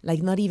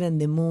like not even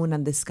the moon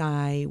and the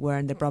sky were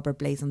in the proper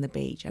place on the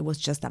page. I was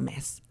just a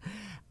mess.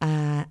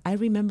 I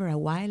remember a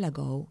while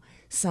ago,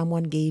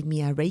 someone gave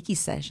me a Reiki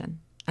session.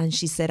 And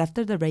she said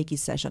after the Reiki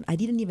session, I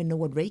didn't even know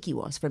what Reiki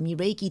was. For me,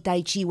 Reiki,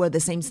 Tai Chi were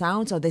the same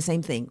sounds or the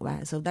same thing.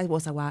 Well, so that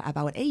was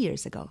about 8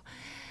 years ago.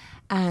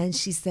 And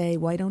she said,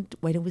 why don't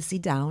we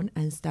sit down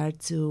and start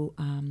to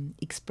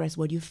express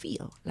what you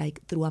feel,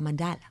 like through a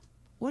mandala.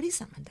 What is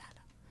a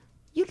mandala?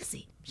 You'll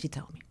see, she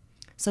told me.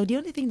 So the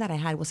only thing that I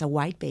had was a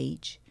white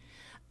page,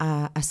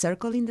 a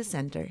circle in the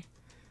center.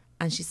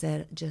 And she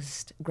said,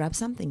 just grab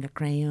something, a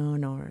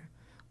crayon or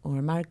or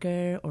a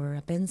marker or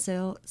a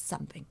pencil,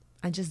 something,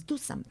 and just do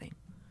something.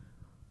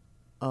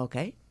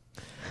 Okay.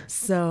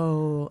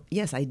 So,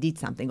 yes, I did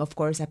something. Of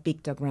course, a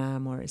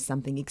pictogram or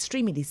something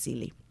extremely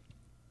silly.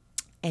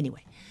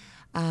 Anyway,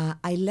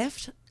 I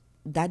left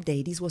that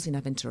day. This was in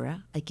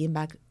Aventura. I came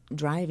back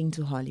driving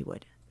to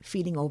Hollywood,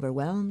 feeling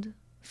overwhelmed,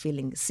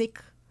 feeling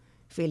sick,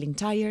 feeling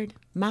tired,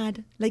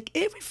 mad, like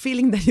every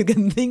feeling that you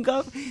can think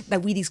of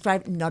that we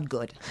described not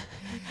good.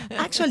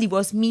 Actually, it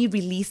was me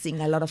releasing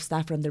a lot of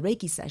stuff from the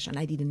Reiki session.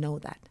 I didn't know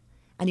that.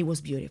 And it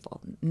was beautiful.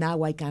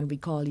 Now I can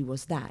recall it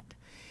was that.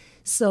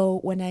 So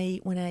when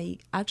I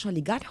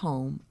actually got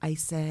home, I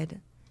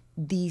said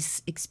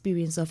this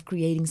experience of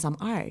creating some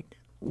art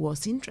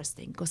was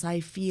interesting because I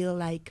feel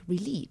like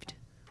relieved.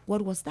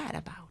 What was that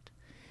about?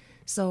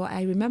 So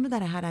I remember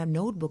that I had a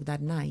notebook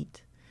that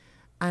night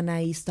and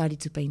I started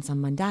to paint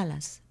some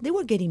mandalas. They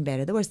were getting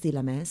better. They were still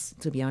a mess,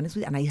 to be honest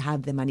with you. And I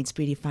have them and it's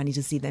pretty funny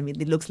to see them.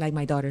 It looks like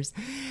my daughters.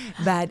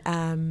 But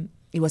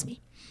it was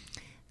me.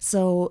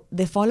 So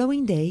the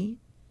following day,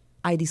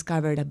 I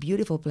discovered a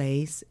beautiful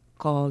place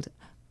called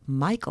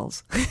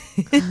Michael's.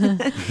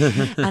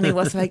 And it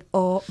was like,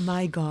 oh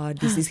my God,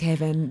 this is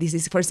heaven. This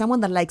is for someone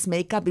that likes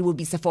makeup, it would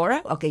be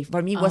Sephora. Okay,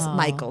 for me it was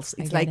Michael's.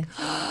 It's like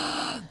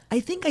I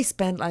think I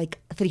spent like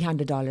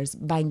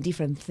 $300 buying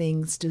different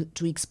things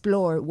to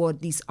explore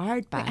what this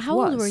art path was.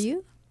 How old were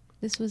you?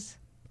 This was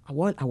a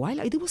while.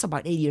 It was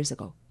about 8 years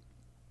ago.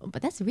 oh,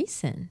 but that's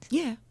recent.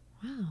 Yeah.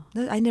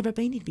 Wow. I never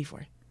painted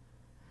before.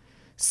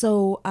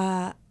 So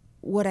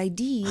what I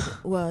did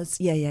was,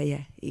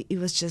 It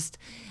was just,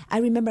 I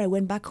remember I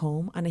went back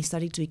home and I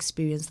started to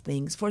experience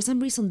things. For some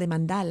reason, the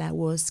mandala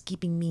was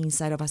keeping me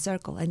inside of a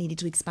circle. I needed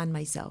to expand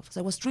myself. So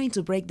I was trying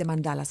to break the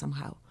mandala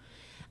somehow.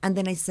 And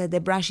then I said,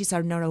 the brushes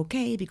are not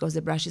okay because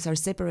the brushes are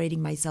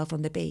separating myself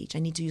from the page. I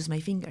need to use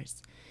my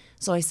fingers.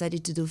 So I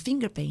started to do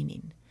finger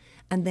painting.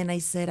 And then I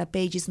said, a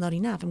page is not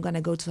enough. I'm going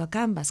to go to a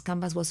canvas.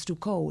 Canvas was too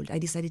cold. I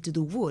decided to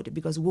do wood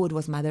because wood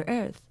was Mother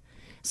Earth.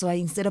 So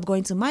instead of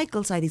going to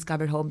Michael's, I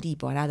discovered Home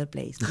Depot, another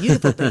place,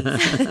 beautiful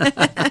place.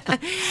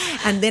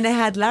 And then I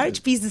had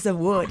large pieces of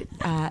wood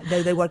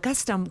that they were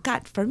custom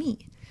cut for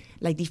me,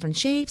 like different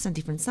shapes and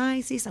different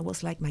sizes. I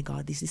was like, my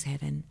God, this is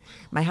heaven.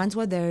 My hands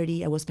were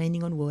dirty. I was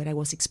painting on wood. I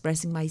was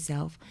expressing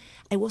myself.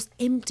 I was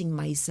emptying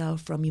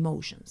myself from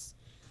emotions.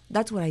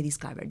 That's what I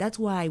discovered. That's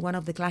why one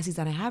of the classes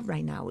that I have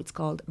right now, it's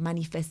called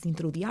Manifesting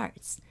Through the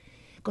Arts.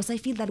 Because I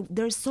feel that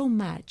there's so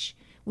much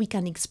we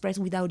can express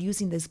without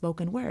using the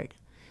spoken word.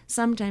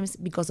 Sometimes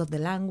because of the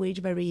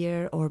language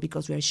barrier or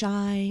because we're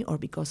shy or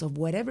because of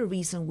whatever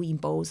reason we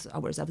impose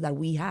ourselves that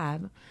we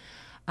have,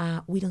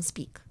 we don't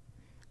speak.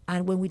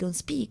 And when we don't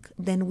speak,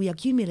 then we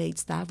accumulate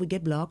stuff, we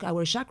get blocked,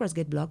 our chakras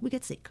get blocked, we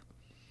get sick.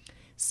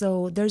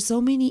 So there's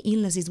so many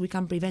illnesses we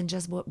can prevent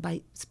just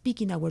by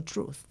speaking our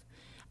truth.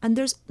 And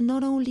there's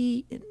not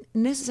only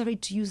necessary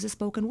to use the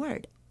spoken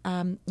word.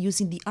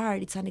 Using the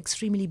art, it's an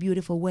extremely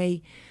beautiful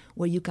way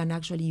where you can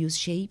actually use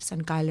shapes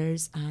and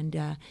colors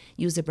and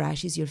use the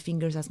brushes, your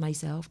fingers as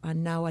myself,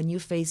 and now a new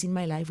phase in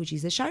my life, which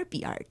is the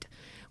Sharpie art,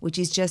 which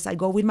is just I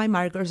go with my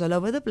markers all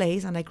over the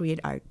place and I create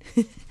art.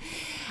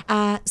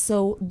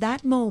 So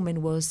that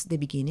moment was the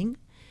beginning.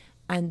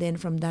 And then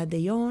from that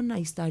day on,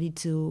 I started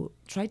to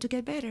try to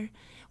get better.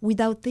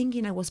 Without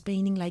thinking, I was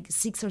painting like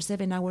 6 or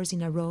 7 hours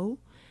in a row,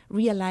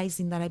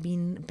 realizing that I've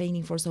been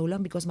painting for so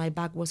long because my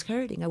back was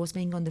hurting. I was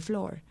painting on the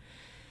floor.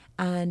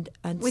 And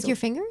With so, your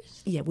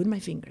fingers? Yeah, with my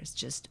fingers,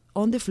 just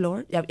on the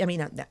floor. I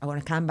mean, on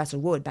a canvas or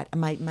wood, but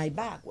my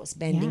back was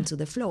bending to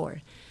the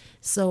floor.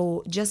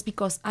 So just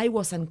because I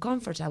was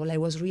uncomfortable, I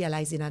was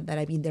realizing that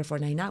I've been there for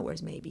 9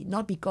 hours maybe.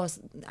 Not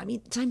because,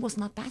 time was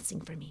not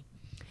passing for me.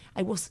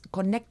 I was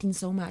connecting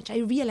so much. I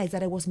realized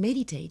that I was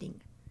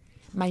meditating.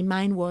 My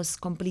mind was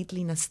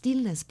completely in a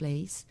stillness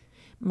place.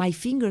 My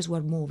fingers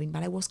were moving,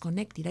 but I was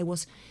connected. I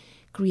was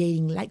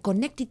creating light,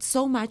 connected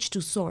so much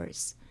to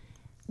source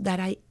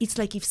that it's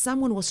like if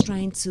someone was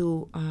trying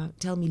to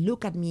tell me,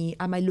 look at me,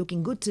 am I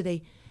looking good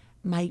today?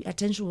 My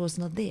attention was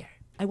not there.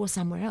 I was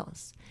somewhere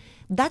else.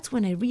 That's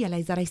when I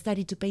realized that I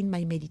started to paint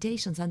my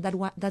meditations, and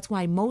that's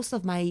why most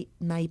of my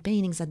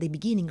paintings at the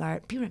beginning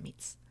are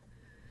pyramids.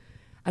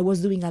 I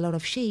was doing a lot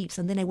of shapes,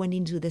 and then I went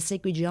into the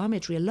sacred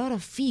geometry, a lot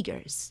of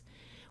figures,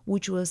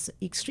 which was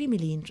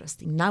extremely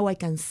interesting. Now I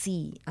can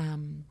see.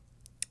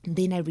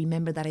 Then I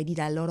remember that I did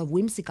a lot of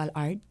whimsical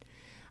art.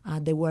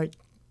 They were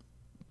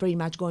pretty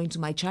much going to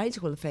my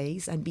childhood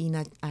phase and being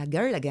a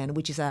girl again,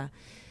 which is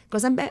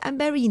because I'm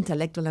very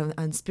intellectual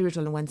and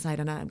spiritual on one side,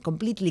 and I'm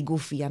completely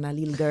goofy and a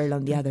little girl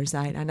on the other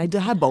side, and I do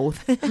have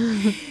both.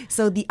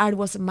 So the art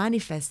was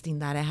manifesting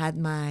that. I had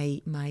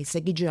my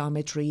sacred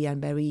geometry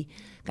and very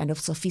kind of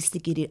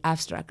sophisticated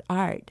abstract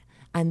art,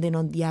 and then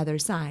on the other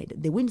side,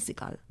 the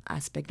whimsical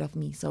aspect of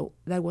me. So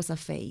that was a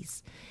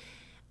phase.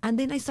 And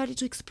then I started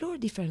to explore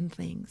different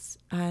things,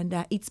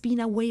 and it's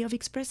been a way of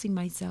expressing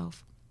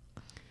myself.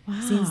 Wow.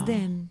 Since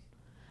then.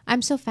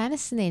 I'm so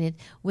fascinated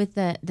with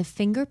the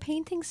finger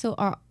painting. So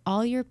are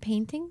all your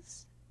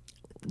paintings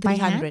by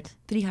hand?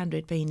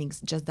 300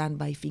 paintings just done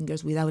by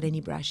fingers without any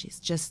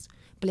brushes, just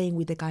playing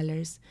with the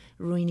colors,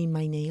 ruining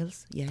my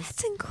nails. Yes.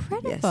 That's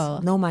incredible.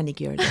 Yes. No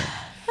manicure there.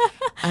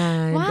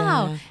 And,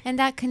 Wow. And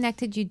that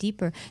connected you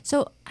deeper.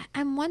 So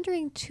I'm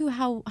wondering too,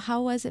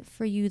 how was it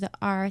for you, the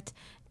art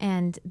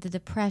and the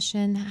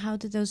depression? How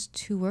did those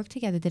two work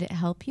together? Did it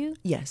help you?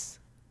 Yes.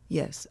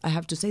 Yes. I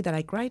have to say that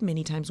I cried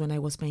many times when I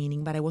was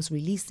painting, but I was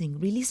releasing.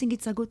 Releasing,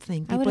 it's a good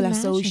thing. I would People imagine,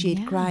 associate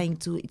yeah. crying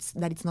to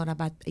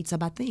it's a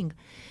bad thing.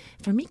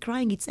 For me,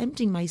 crying, it's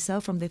emptying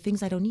myself from the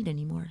things I don't need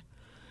anymore.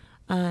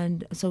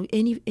 And so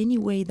any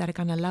way that I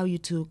can allow you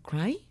to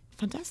cry,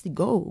 fantastic.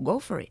 Go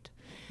for it.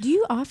 Do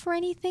you offer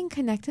anything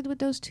connected with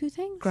those two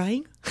things?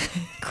 Crying?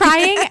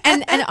 Crying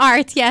and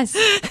art, yes.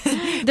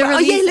 The Oh, yeah,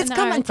 release let's and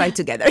come art. and cry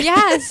together.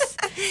 Yes,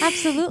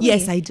 absolutely.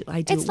 Yes, I do.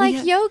 It's We like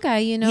have-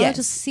 yoga, you know, Yes.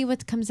 just see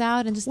what comes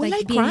out and just Well,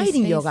 like I being in cried in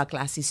space. yoga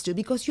classes too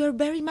because you're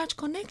very much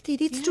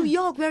connected. It's through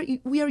yoga.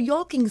 We are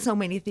yoking so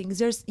many things.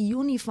 There's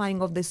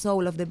unifying of the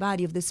soul, of the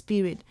body, of the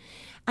spirit.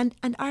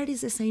 And art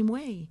is the same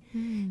way.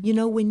 You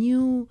know, when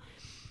you...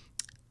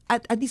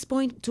 At this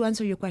point, to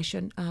answer your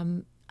question,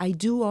 I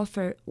do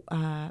offer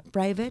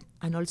private,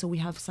 and also we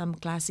have some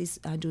classes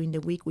during the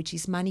week, which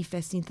is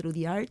manifesting through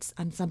the arts,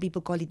 and some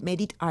people call it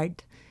medit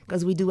art,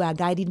 because we do a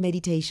guided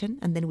meditation,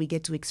 and then we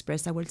get to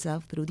express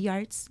ourselves through the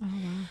arts.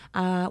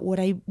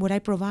 What I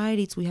provide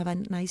is we have a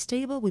nice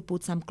table. We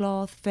put some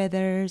cloth,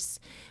 feathers.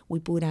 We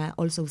put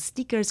also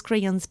stickers,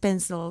 crayons,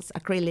 pencils,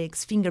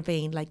 acrylics, finger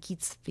paint, like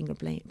kids' finger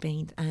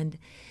paint, and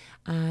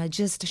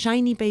just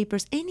shiny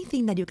papers,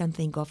 anything that you can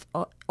think of.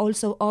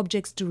 Also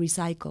objects to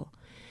recycle.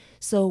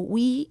 So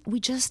we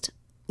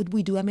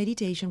do a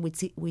meditation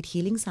with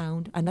healing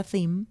sound and a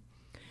theme,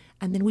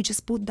 and then we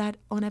just put that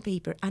on a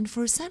paper. And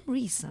for some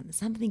reason,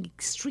 something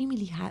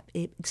extremely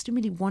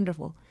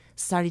wonderful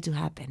started to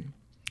happen.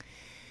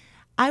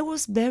 I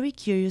was very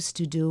curious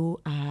to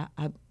do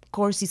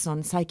courses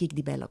on psychic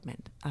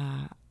development.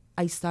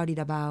 I started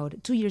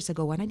about 2 years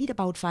ago, and I did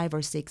about 5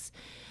 or 6.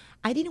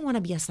 I didn't want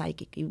to be a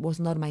psychic. It was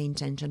not my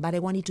intention, but I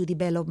wanted to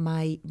develop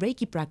my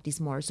Reiki practice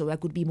more so I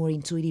could be more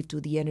intuitive to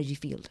the energy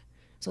field.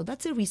 So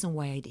that's the reason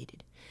why I did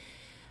it.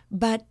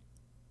 But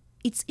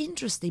it's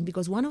interesting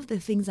because one of the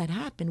things that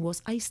happened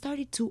was I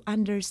started to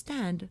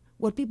understand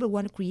what people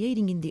were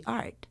creating in the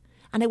art.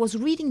 And I was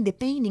reading the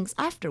paintings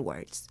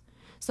afterwards.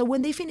 So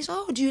when they finished,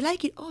 oh, do you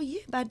like it? Oh,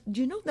 yeah, but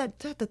you know that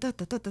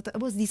I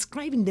was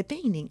describing the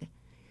painting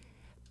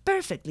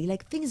perfectly,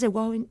 like things they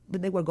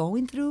were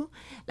going through,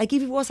 like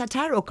if it was a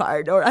tarot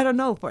card or I don't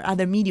know for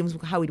other mediums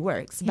how it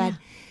works. But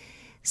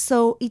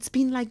so it's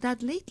been like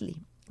that lately.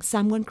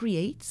 Someone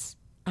creates,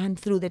 and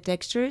through the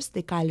textures,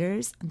 the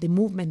colors, the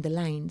movement, the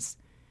lines,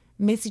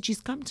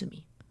 messages come to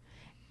me.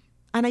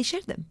 And I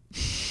share them.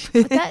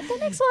 But that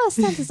makes a lot of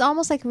sense. It's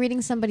almost like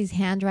reading somebody's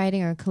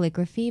handwriting or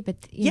calligraphy, but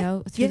you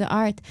know, through the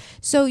art.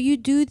 So you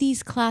do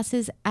these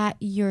classes at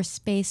your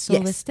space,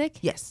 Solistic?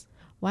 Yes.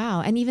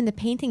 Wow. And even the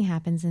painting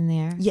happens in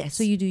there. Yes.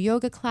 So you do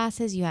yoga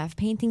classes, you have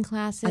painting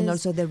classes. And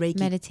also the Reiki.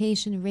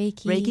 Meditation,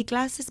 Reiki. Reiki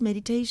classes,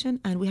 meditation,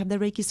 and we have the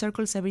Reiki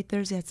circles every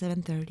Thursday at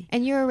 7:30.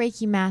 And you're a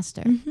Reiki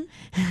master.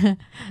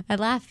 I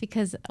laugh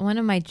because one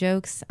of my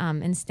jokes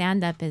in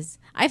stand-up is,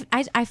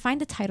 I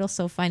find the title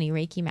so funny,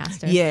 Reiki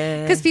master.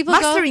 Yeah. Because people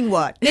Mastering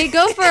what? They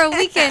go for a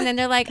weekend and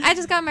they're like, I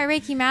just got my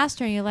Reiki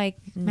master. And you're like,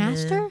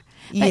 master?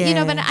 But, you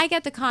know, but I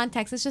get the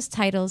context. It's just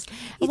titles.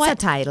 It's a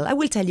title. I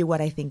will tell you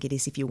what I think it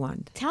is if you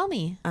want. Tell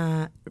me.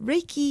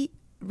 Reiki,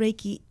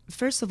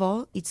 first of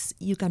all,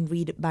 you can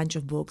read a bunch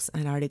of books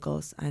and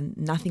articles and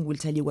nothing will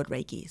tell you what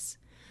Reiki is.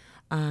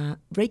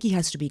 Reiki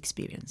has to be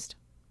experienced.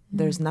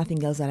 There's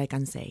nothing else that I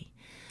can say.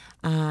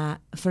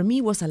 For me,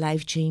 it was a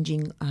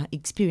life-changing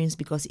experience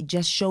because it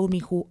just showed me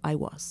who I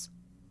was.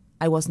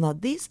 I was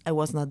not this, I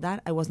was not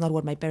that, I was not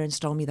what my parents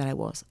told me that I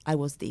was. I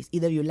was this.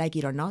 Either you like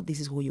it or not, this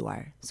is who you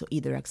are. So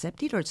either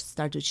accept it or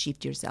start to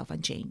shift yourself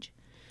and change.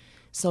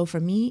 So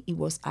for me, it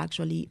was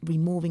actually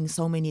removing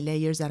so many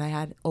layers that I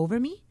had over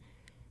me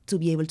to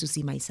be able to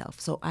see myself.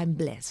 So I'm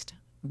blessed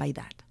by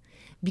that.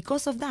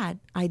 Because of that,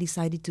 I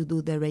decided to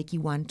do the Reiki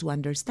 1 to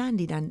understand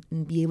it and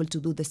be able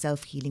to do the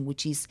self-healing,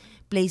 which is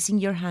placing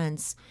your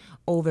hands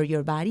over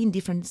your body in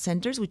different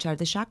centers, which are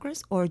the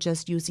chakras, or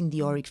just using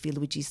the auric field,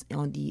 which is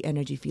on the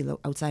energy field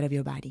outside of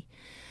your body.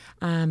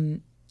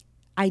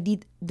 I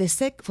did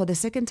for the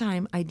second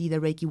time, I did a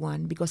Reiki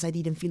 1 because I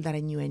didn't feel that I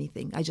knew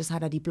anything. I just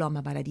had a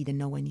diploma, but I didn't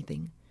know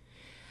anything.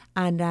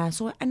 And I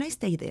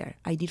stayed there.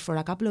 I did for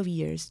a couple of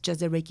years,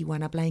 just the Reiki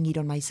 1, applying it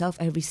on myself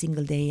every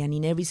single day and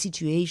in every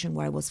situation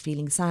where I was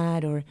feeling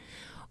sad or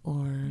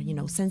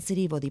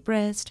sensitive or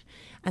depressed.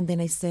 And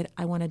then I said,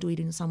 I want to do it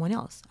in someone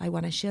else. I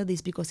want to share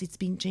this because it's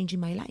been changing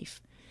my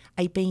life.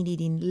 I painted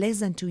in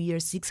less than 2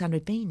 years,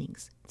 600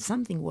 paintings.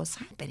 Something was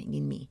happening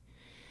in me.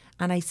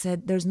 And I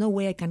said, there's no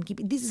way I can keep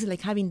it. This is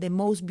like having the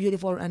most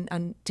beautiful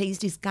and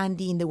tastiest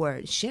candy in the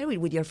world. Share it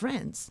with your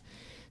friends.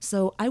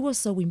 So I was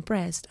so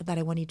impressed that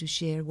I wanted to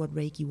share what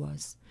Reiki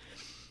was.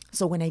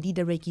 So when I did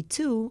the Reiki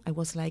 2, I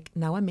was like,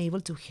 now I'm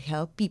able to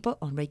help people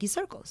on Reiki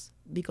circles.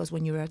 Because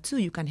when you're a 2,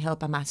 you can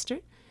help a master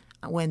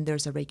when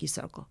there's a Reiki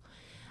circle.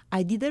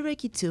 I did the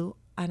Reiki 2,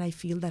 and I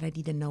feel that I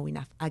didn't know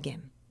enough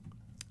again.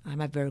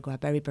 I'm a Virgo, a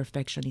very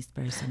perfectionist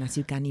person, as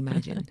you can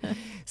imagine.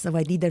 So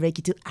I did the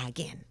Reiki 2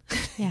 again.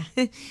 Yeah.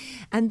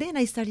 And then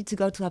I started to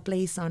go to a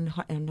place on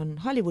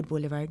Hollywood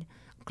Boulevard,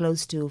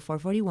 close to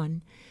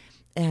 441,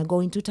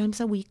 going 2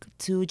 times a week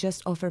to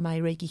just offer my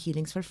Reiki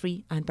healings for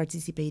free and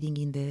participating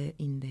in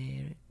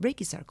the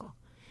Reiki circle.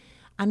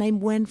 And I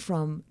went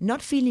from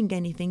not feeling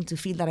anything to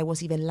feel that I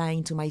was even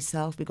lying to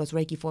myself because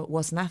Reiki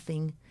was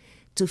nothing,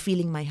 to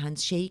feeling my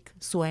hands shake,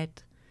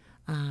 sweat,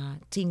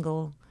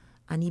 tingle,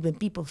 and even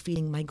people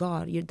feeling, my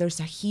God,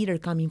 there's a heater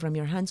coming from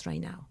your hands right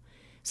now.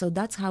 So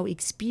that's how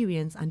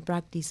experience and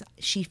practice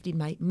shifted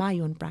my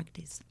own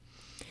practice.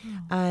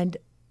 And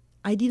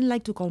I didn't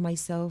like to call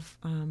myself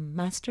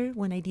master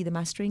when I did the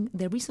mastering.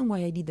 The reason why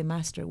I did the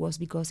master was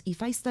because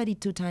if I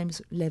studied 2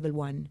 times level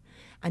 1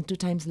 and 2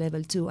 times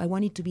level 2, I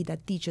wanted to be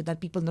that teacher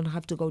that people don't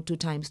have to go 2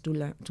 times to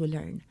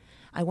learn.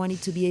 I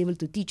wanted to be able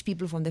to teach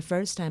people from the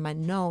first time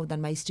and know that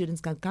my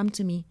students can come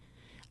to me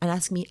and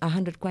ask me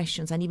 100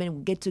 questions and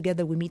even get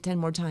together with me 10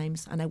 more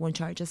times and I won't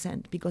charge a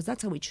cent, because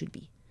that's how it should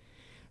be.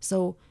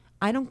 So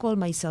I don't call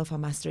myself a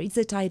master. It's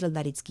a title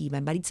that it's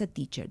given, but it's a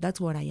teacher. That's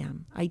what I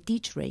am. I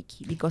teach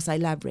Reiki because I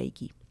love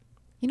Reiki.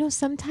 You know,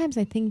 sometimes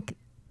I think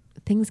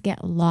things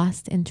get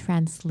lost in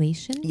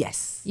translation.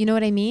 Yes. You know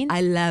what I mean?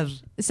 I love.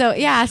 So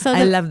yeah, so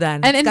I love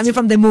that. and It's coming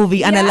from the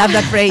movie, and I love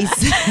that phrase.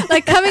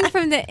 like coming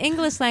from the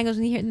English language,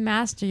 when you hear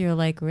master, you're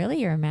like,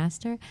 really, you're a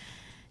master?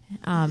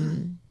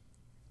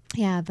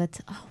 Yeah, but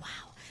oh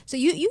wow. So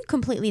you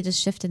completely just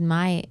shifted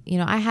my.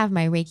 I have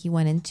my Reiki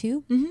 1 and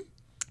 2,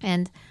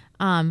 and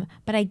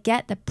but I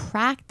get the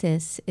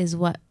practice is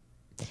what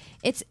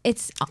it's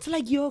It's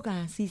like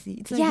yoga, Cici.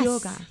 It's like yes,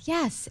 yoga.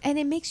 yes, and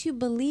it makes you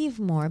believe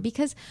more,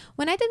 because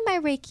when I did my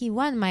Reiki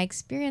 1, my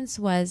experience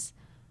was,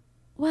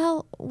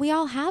 well, we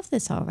all have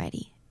this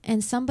already,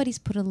 and somebody's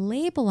put a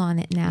label on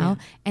it now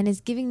and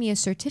is giving me a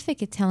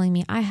certificate telling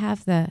me I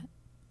have the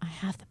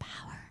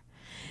power.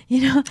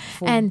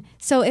 And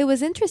so it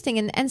was interesting.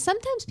 And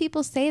sometimes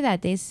people say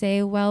that. They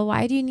say, well,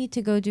 why do you need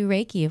to go do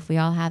Reiki if we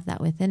all have that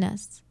within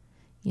us?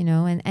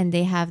 And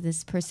they have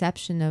this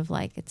perception of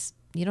like,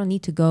 you don't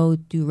need to go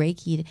do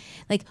Reiki.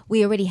 Like,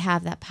 we already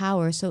have that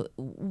power. So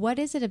what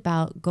is it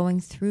about going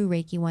through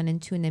Reiki 1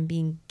 and 2 and then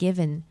being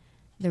given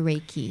the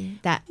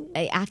Reiki that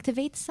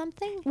activates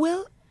something?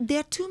 Well, the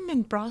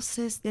attunement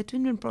process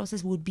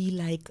would be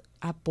like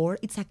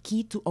it's a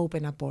key to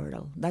open a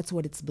portal. That's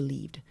what it's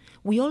believed.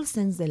 We all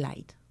sense the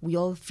light. We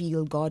all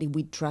feel God.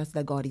 We trust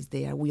that God is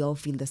there. We all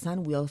feel the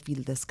sun. We all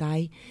feel the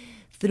sky.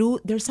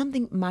 There's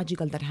something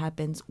magical that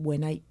happens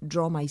when I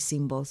draw my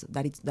symbols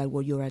that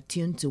what you're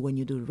attuned to when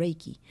you do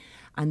Reiki.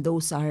 And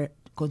those are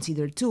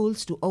considered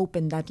tools to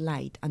open that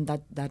light and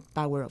that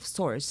power of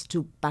source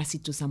to pass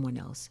it to someone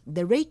else.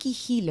 The Reiki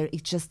healer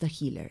is just a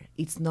healer.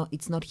 It's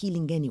not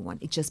healing anyone.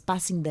 It's just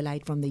passing the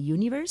light from the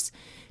universe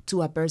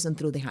to a person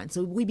through the hand.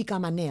 So we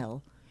become a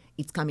nail.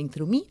 It's coming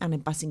through me and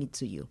I'm passing it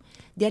to you.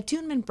 The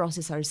attunement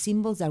process are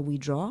symbols that we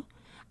draw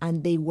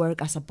and they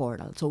work as a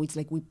portal. So it's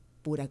like we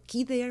put a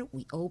key there,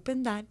 we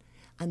open that,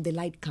 and the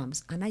light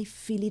comes and I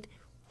feel it.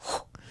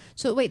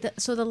 So wait,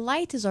 so the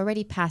light is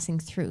already passing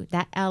through.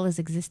 That L is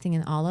existing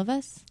in all of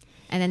us,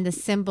 and then the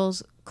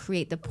symbols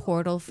create the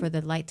portal for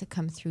the light to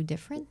come through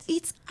different?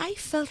 I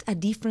felt a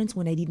difference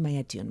when I did my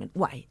attunement.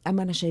 Why? I'm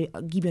going to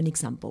give you an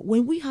example.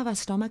 When we have a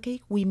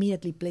stomachache, we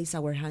immediately place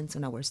our hands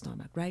on our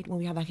stomach, right? When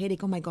we have a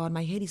headache, oh my God,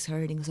 my head is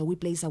hurting, so we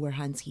place our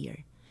hands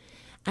here.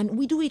 And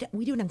we do it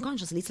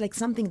unconsciously. It's like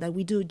something that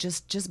we do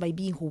just by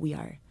being who we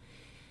are.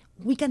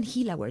 We can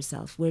heal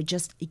ourselves. We're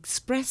just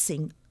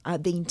expressing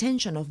the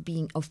intention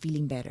of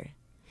feeling better.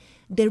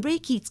 The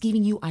Reiki is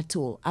giving you a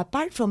tool.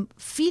 Apart from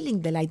feeling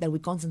the light that we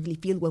constantly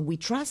feel when we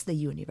trust the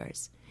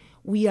universe,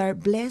 we are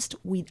blessed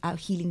with a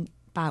healing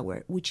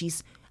power, which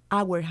is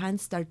our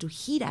hands start to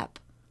heat up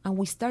and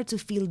we start to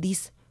feel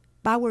this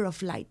power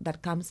of light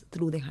that comes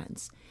through the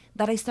hands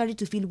that I started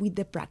to feel with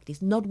the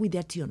practice, not with the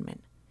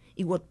attunement.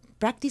 It was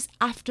practice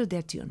after the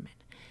attunement.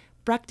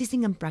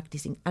 Practicing and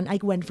practicing. And I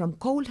went from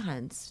cold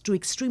hands to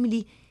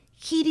extremely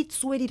heated,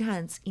 sweated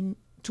hands in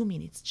 2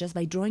 minutes, just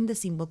by drawing the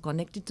symbol,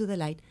 connected to the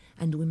light,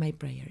 and doing my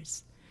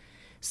prayers.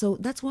 So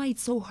that's why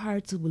it's so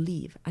hard to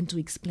believe and to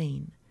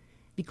explain,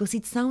 because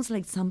it sounds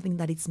like something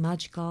that it's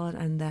magical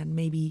and that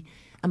maybe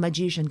a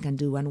magician can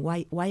do, and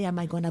why am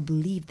I going to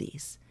believe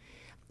this?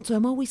 So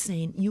I'm always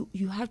saying,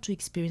 you have to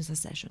experience a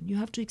session. You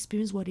have to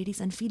experience what it is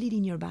and feel it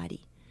in your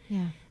body.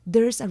 Yeah.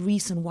 There's a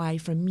reason why,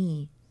 for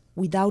me,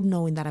 without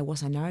knowing that I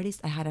was an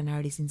artist, I had an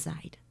artist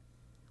inside.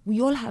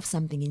 We all have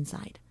something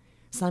inside.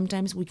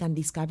 Sometimes we can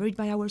discover it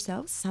by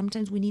ourselves.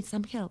 Sometimes we need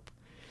some help.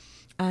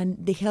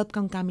 And the help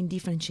can come in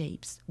different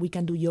shapes. We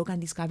can do yoga and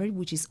discovery,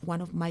 which is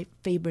one of my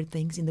favorite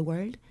things in the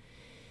world.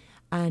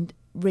 And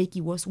Reiki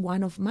was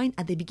one of mine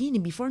at the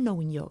beginning, before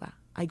knowing yoga.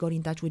 I got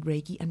in touch with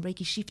Reiki, and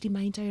Reiki shifted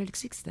my entire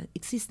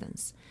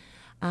existence.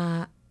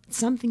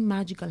 Something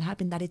magical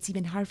happened that it's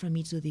even hard for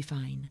me to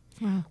define.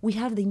 Wow. We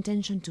have the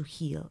intention to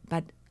heal,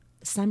 but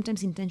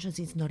sometimes intentions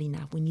is not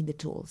enough. We need the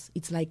tools.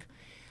 It's like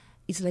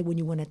it's like when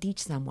you want to teach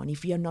someone.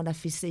 If you're not a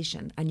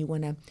physician and you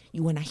wanna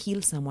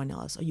heal someone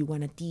else, or you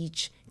want to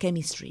teach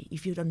chemistry,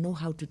 if you don't know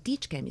how to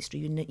teach chemistry,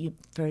 you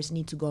first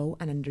need to go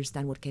and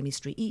understand what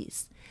chemistry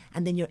is,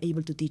 and then you're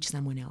able to teach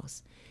someone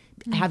else.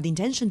 I have the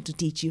intention to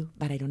teach you,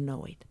 but I don't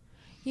know it.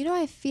 You know,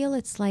 I feel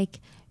it's like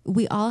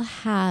we all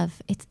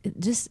have, it's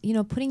just, you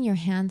know, putting your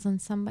hands on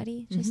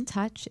somebody, just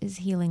touch is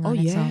healing on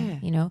its own,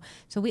 you know?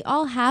 So we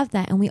all have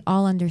that and we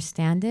all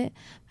understand it.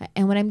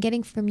 And what I'm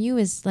getting from you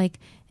is like,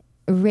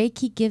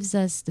 Reiki gives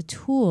us the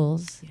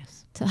tools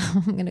to,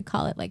 I'm going to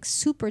call it like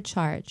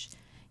supercharge,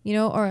 you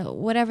know, or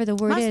whatever the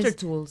word is. Master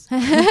tools.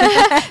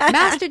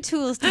 Master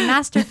tools to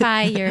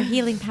masterify your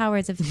healing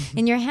powers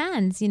in your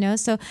hands, you know?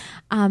 So,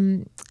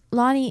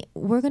 Lonnie,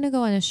 we're going to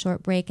go on a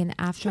short break, and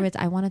afterwards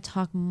I want to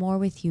talk more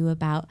with you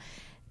about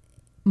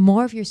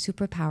more of your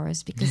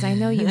superpowers, because I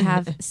know you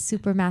have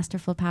super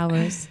masterful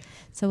powers.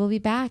 So we'll be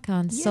back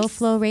on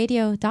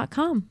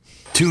soulflowradio.com.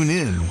 Tune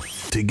in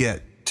to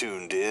get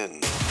tuned in.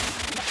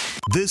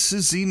 This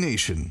is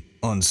ZNation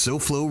on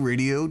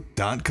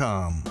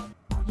soulflowradio.com.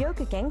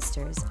 Yoga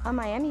Gangsters, a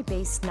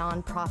Miami-based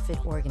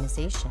nonprofit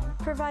organization,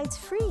 provides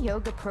free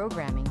yoga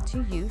programming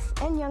to youth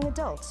and young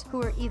adults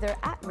who are either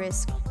at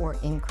risk or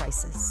in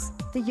crisis.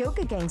 The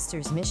Yoga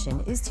Gangsters' mission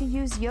is to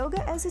use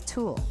yoga as a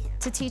tool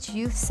to teach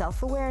youth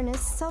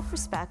self-awareness,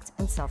 self-respect,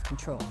 and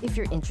self-control. If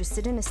you're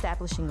interested in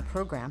establishing a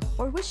program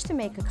or wish to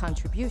make a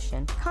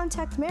contribution,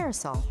 contact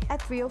Marisol at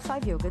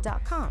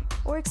 305yoga.com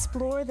or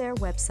explore their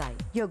website,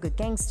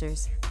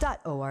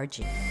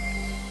 yogagangsters.org.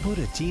 Put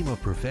a team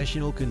of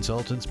professional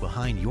consultants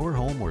behind your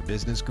home or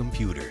business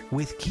computer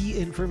with Key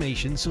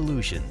Information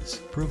Solutions,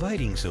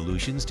 providing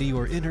solutions to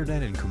your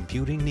internet and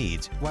computing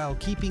needs while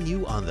keeping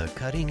you on the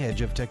cutting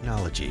edge of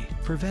technology.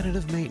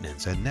 Preventative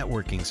maintenance and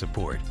networking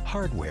support,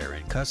 hardware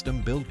and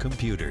custom-built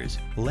computers.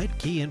 Let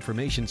Key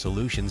Information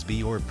Solutions be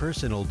your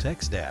personal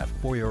tech staff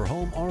for your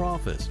home or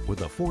office with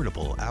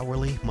affordable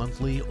hourly,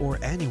 monthly, or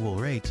annual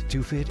rates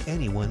to fit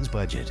anyone's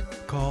budget.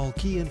 Call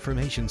Key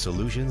Information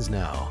Solutions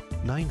now.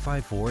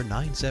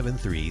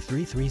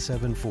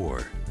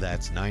 954-973-3374.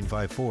 That's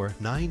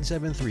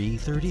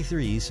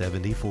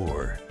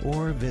 954-973-3374.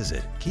 Or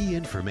visit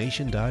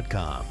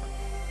keyinformation.com.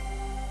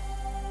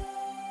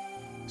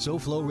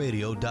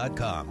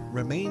 SoFlowRadio.com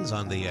remains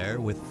on the air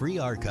with free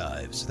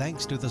archives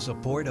thanks to the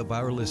support of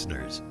our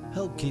listeners.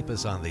 Help keep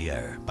us on the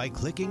air by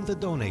clicking the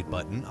donate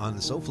button on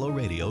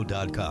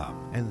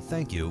SoFlowRadio.com. And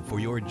thank you for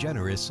your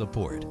generous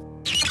support.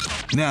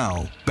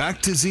 Now,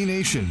 back to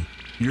ZNation,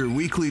 your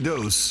weekly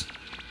dose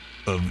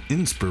of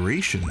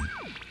inspiration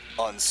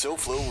on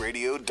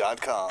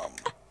SoFlowRadio.com.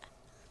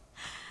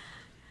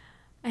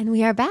 And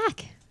we are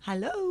back.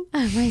 Hello.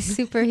 My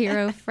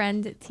superhero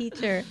friend,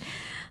 teacher,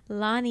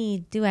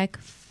 Lonnie Dueck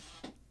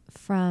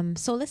from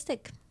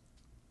Solistic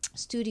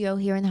Studio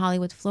here in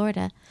Hollywood,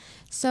 Florida.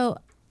 So,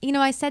 you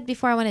know, I said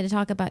before I wanted to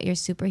talk about your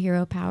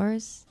superhero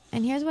powers.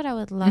 And here's what I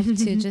would love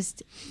to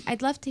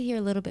I'd love to hear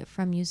a little bit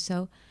from you.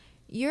 So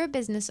you're a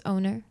business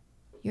owner.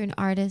 You're an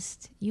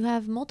artist. You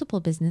have multiple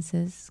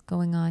businesses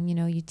going on. You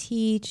know, you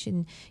teach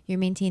and you're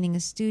maintaining a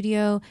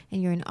studio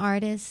and you're an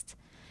artist.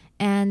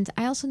 And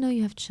I also know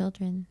you have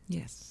children.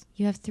 Yes.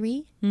 You have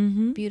 3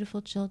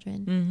 beautiful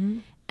children. Mm-hmm.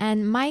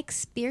 And my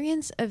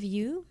experience of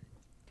you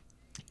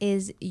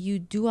is you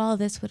do all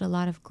this with a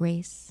lot of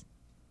grace.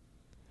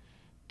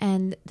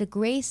 And the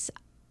grace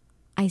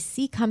I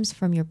see comes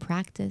from your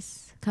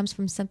practice, comes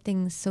from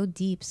something so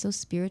deep, so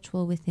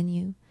spiritual within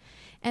you.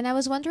 And I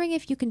was wondering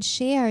if you can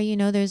share, you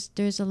know,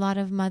 there's a lot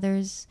of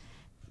mothers,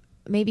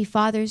 maybe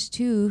fathers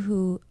too,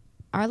 who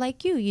are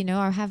like you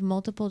know, or have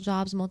multiple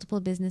jobs, multiple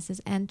businesses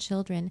and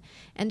children.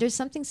 And there's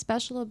something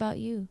special about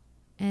you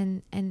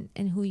and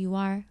who you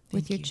are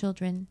with your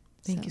children.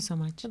 Thank you so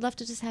much. I'd love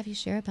to just have you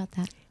share about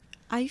that.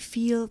 I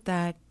feel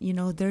that, you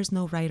know, there's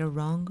no right or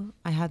wrong.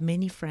 I have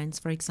many friends,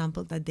 for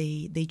example, that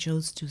they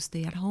chose to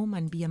stay at home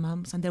and be a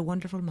moms, and they're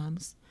wonderful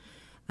moms.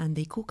 And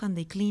they cook and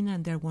they clean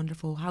and they're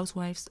wonderful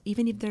housewives.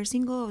 Even if they're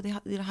single or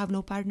they have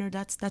no partner,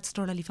 that's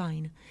totally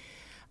fine.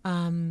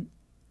 And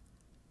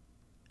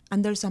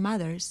there's some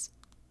others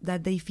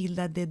that they feel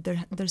that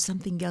there's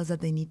something else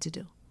that they need to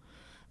do.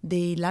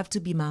 They love to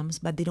be moms,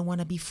 but they don't want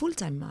to be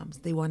full-time moms.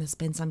 They want to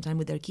spend some time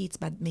with their kids,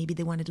 but maybe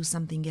they want to do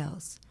something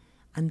else.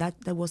 And that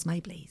was my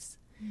place.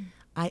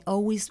 I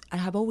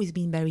have always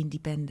been very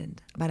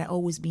independent, but I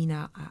always been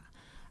a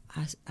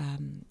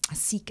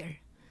seeker.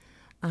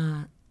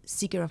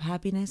 Seeker of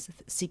happiness,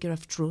 seeker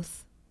of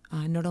truth,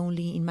 not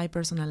only in my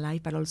personal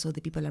life, but also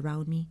the people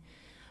around me.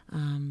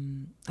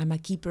 I'm a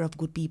keeper of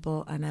good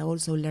people, and I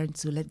also learned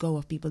to let go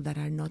of people that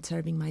are not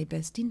serving my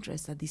best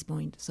interests at this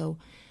point. So,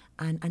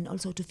 and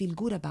also to feel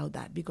good about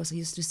that, because I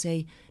used to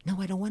say, no,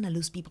 I don't want to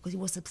lose people, because it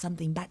was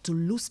something bad to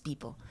lose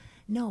people.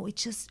 No,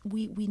 it's just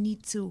we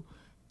need to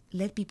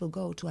let people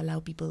go, to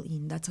allow people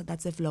in.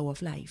 That's the flow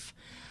of life.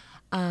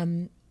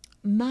 My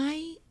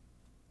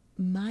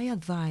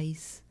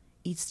advice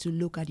is to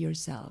look at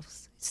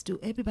yourselves.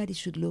 Everybody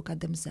should look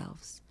at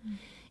themselves.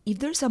 If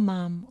there's a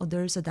mom or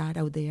there's a dad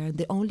out there,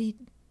 they're only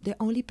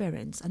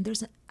parents, and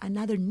there's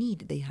another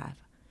need they have.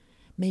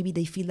 Maybe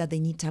they feel that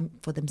they need time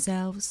for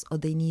themselves, or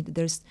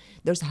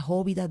there's a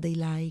hobby that they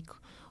like,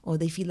 or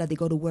they feel that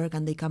they go to work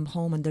and they come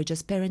home and they're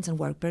just parents and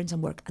work,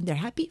 and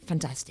they're happy.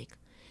 Fantastic.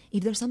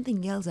 If there's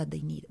something else that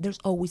they need, there's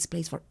always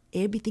place for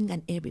everything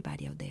and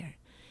everybody out there.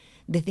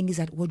 The thing is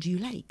that what do you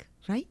like,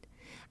 right?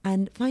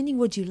 And finding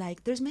what you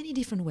like, there's many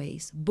different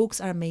ways.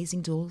 Books are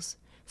amazing tools.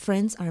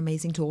 Friends are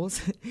amazing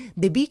tools.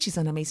 The beach is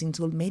an amazing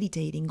tool.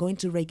 Meditating, going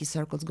to Reiki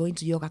circles, going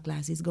to yoga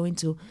classes, going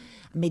to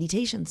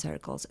meditation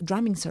circles,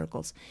 drumming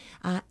circles.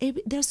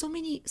 There are so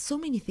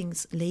many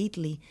things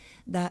lately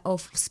that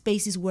of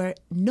spaces where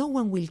no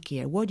one will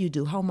care what you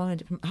do, how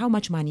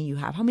much money you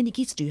have, how many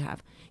kids do you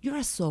have. You're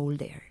a soul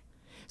there.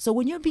 So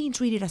when you're being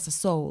treated as a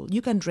soul,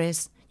 you can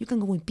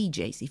go in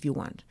PJs if you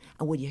want,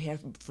 and with your hair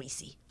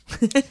frizzy.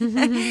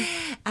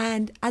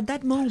 And at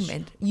that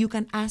moment, you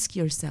can ask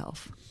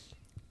yourself,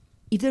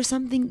 if there's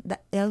something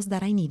else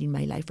that I need in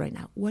my life right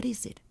now, what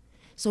is it?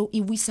 So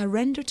if we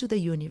surrender to the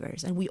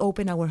universe and we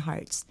open our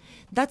hearts,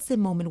 that's the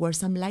moment where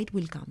some light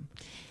will come.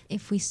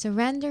 If we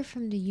surrender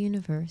from the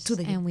universe To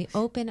the and we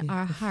open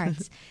our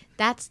hearts,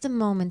 that's the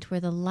moment where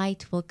the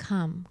light will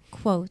come.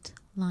 Quote,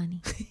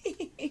 Lonnie.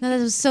 No,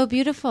 that was so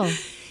beautiful.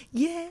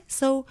 Yeah,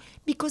 so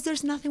because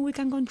there's nothing we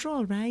can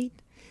control, right?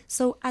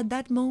 So at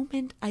that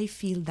moment, I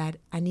feel that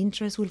an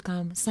interest will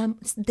come.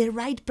 The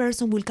right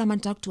person will come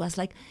and talk to us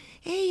like,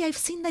 hey, I've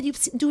seen that you're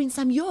doing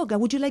some yoga.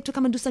 Would you like to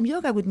come and do some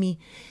yoga with me?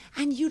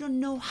 And you don't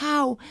know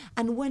how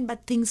and when,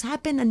 but things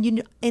happen and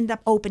you end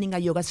up opening a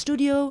yoga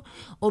studio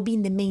or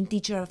being the main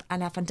teacher of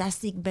a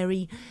fantastic,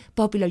 very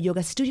popular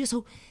yoga studio.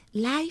 So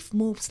life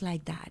moves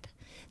like that.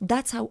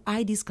 That's how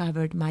I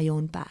discovered my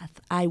own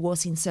path. I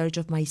was in search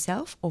of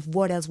myself, of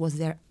what else was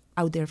there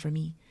out there for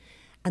me.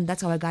 And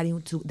that's how I got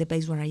into the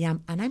place where I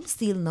am. And I'm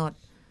still not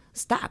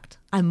stuck.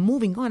 I'm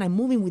moving on. I'm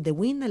moving with the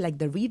wind, like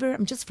the river.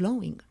 I'm just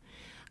flowing.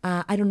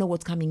 I don't know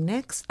what's coming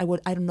next. I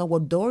don't know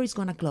what door is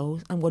going to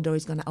close and what door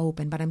is going to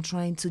open. But I'm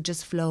trying to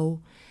just flow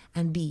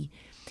and be.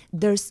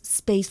 There's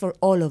space for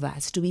all of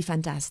us to be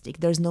fantastic.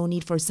 There's no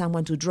need for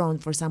someone to drown,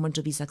 for someone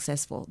to be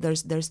successful.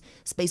 There's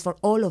space for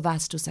all of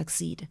us to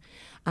succeed.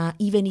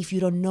 Even if you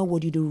don't know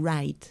what you do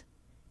right,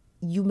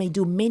 you may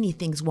do many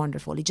things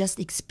wonderfully. Just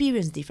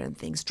experience different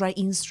things. Try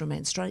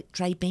instruments.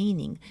 Try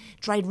painting.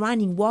 Try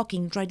running,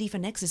 walking. Try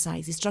different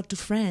exercises. Talk to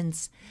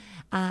friends.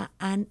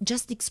 And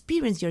just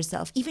experience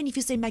yourself. Even if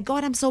you say, my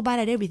God, I'm so bad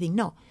at everything.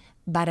 No,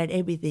 bad at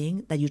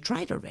everything that you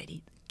tried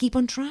already. Keep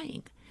on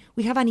trying.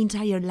 We have an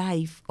entire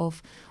life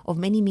of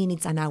many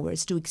minutes and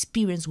hours to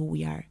experience who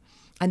we are.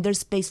 And there's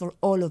space for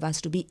all of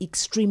us to be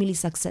extremely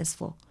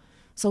successful.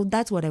 So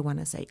that's what I want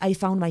to say. I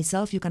found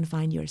myself. You can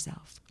find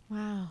yourself.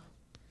 Wow.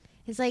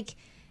 It's like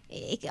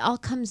it all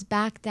comes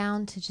back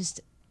down to just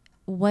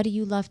what do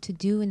you love to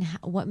do and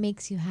what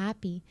makes you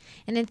happy.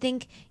 And I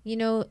think,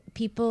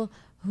 people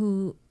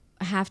who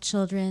have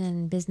children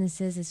and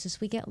businesses, it's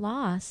just we get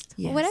lost.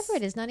 Yes. Whatever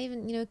it is, not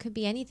even, it could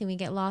be anything. We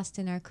get lost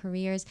in our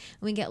careers.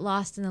 And we get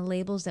lost in the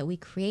labels that we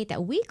create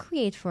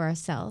for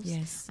ourselves.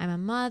 Yes. I'm a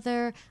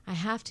mother. I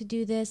have to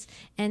do this.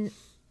 And,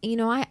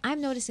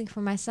 I'm noticing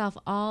for myself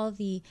all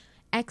the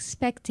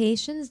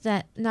expectations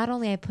that not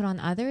only I put on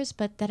others,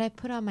 but that I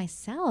put on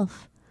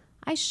myself.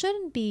 I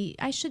should be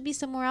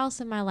somewhere else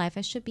in my life.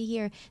 I should be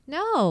here.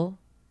 No,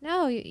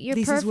 you're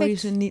this perfect. Is where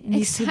you need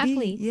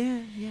exactly. to be.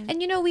 Yeah.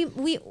 And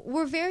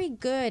we're very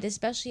good,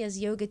 especially as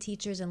yoga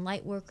teachers and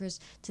light workers,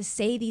 to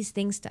say these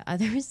things to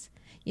others.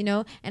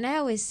 And I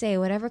always say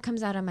whatever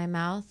comes out of my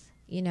mouth,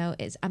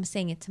 I'm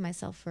saying it to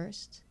myself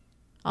first.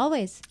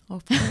 Always.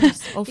 Of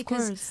course.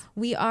 Because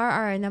we are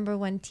our number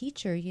one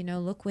teacher,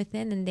 look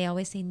within, and they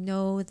always say,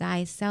 know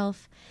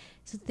thyself.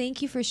 So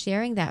thank you for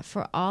sharing that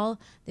for all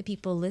the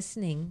people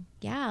listening.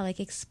 Yeah,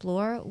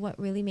 explore what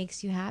really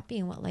makes you happy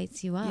and what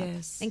lights you up.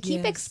 Yes. And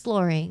keep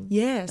exploring.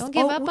 Yes. Don't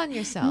give up on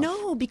yourself.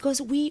 No, because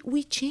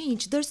we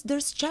change.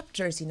 There's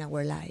chapters in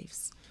our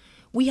lives.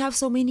 We have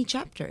so many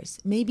chapters.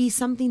 Maybe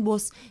something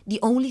was the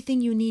only thing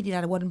you needed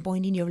at one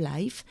point in your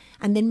life,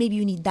 and then maybe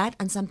you need that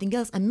and something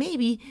else, and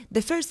maybe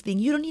the first thing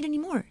you don't need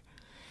anymore.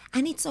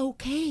 And it's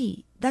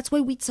okay. That's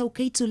why it's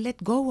okay to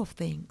let go of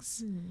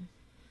things.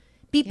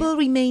 People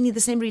remain in the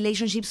same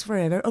relationships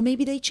forever, or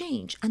maybe they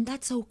change, and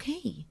that's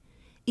okay.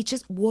 It's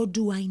just, what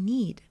do I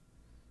need?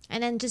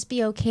 And then just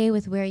be okay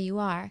with where you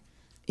are.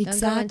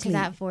 Don't go into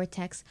that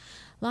vortex.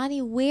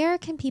 Lonnie, where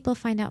can people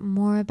find out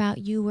more about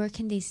you? Where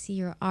can they see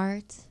your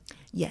art?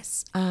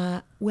 Yes.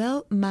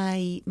 Well,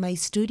 my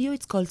studio,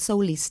 it's called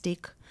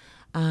Soulistic.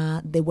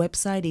 The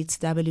website, it's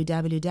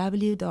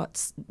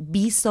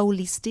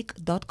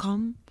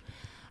www.besoulistic.com.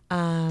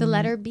 The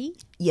letter B?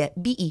 Yeah,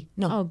 B-E.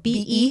 No. Oh,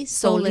 B-E,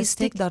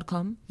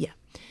 Soulistic.com. Yeah.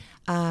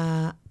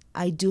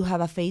 I do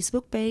have a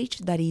Facebook page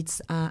that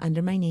it's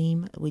under my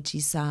name, which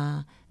is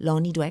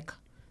Lonnie Dweck.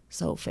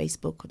 So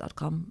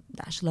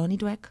facebook.com/Lonnie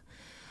Dweck.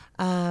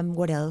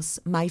 What else?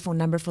 My phone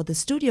number for the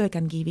studio, I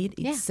can give it.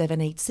 It's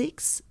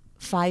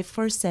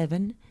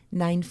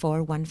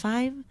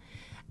 786-547-9415.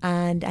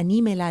 And an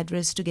email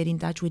address to get in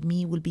touch with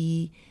me will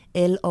be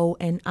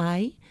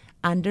LONI_1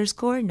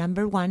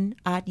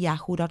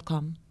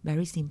 @yahoo.com.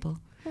 Very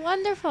simple.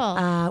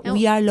 Wonderful.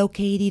 We are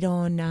located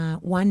on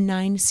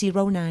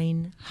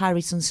 1909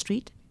 Harrison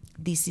Street.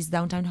 This is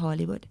downtown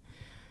Hollywood.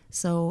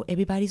 So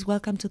everybody's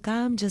welcome to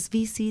come, just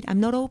visit. I'm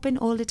not open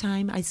all the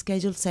time. I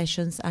schedule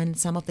sessions, and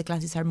some of the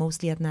classes are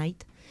mostly at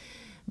night.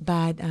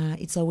 But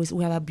it's always,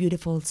 we have a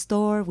beautiful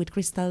store with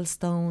crystal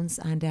stones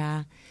and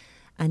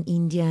an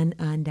Indian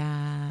and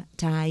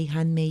Thai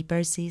handmade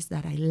purses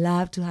that I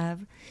love to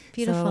have.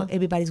 Beautiful. So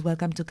everybody's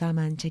welcome to come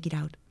and check it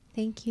out.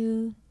 Thank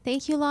you.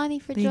 Thank you, Lonnie,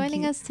 for Thank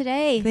joining you. us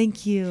today.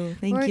 Thank you.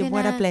 Thank We're you.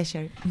 What a gonna-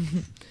 pleasure.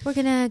 We're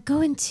going to go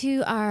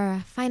into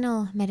our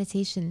final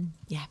meditation,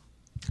 Yeah.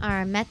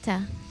 our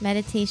metta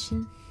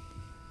meditation.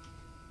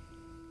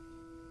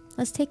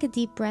 Let's take a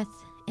deep breath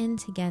in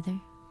together.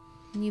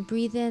 When you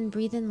breathe in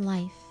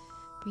life.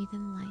 Breathe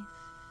in life.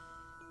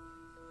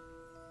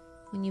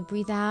 When you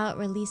breathe out,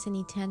 release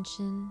any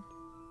tension,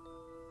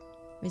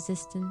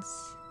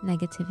 resistance,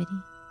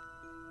 negativity.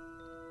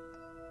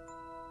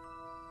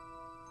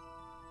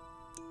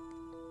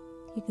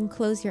 You can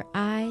close your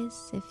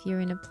eyes if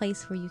you're in a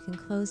place where you can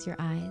close your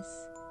eyes,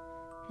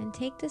 and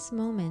take this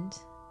moment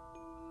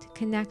to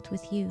connect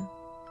with you,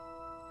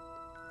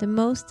 the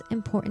most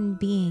important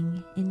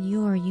being in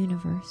your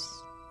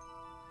universe.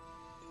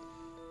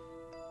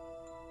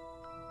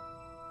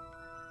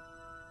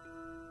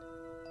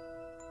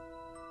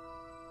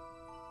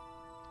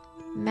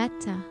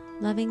 Metta,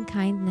 loving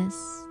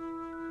kindness.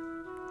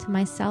 To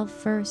myself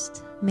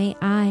first, may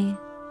I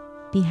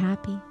be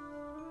happy.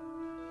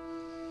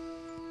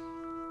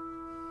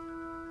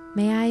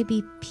 May I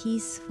be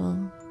peaceful.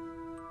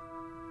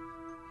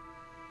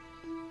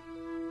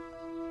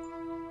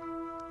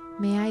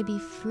 May I be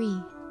free.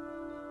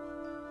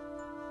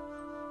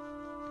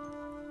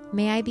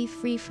 May I be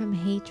free from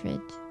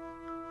hatred,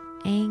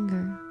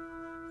 anger,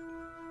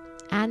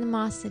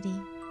 animosity,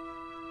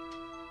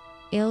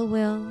 ill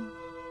will,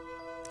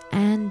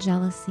 and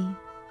jealousy.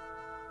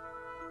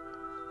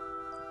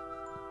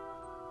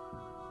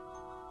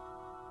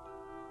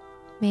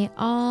 May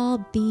all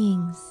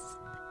beings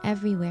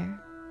everywhere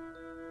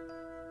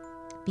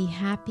be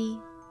happy,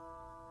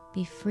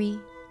 be free.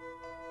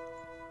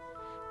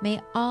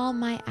 May all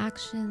my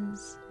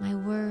actions, my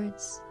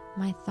words,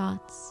 my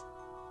thoughts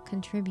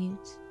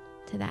contribute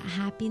to that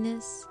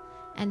happiness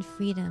and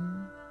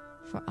freedom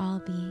for all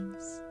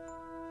beings.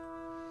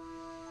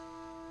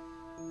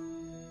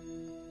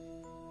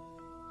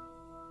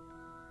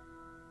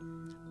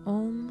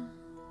 Om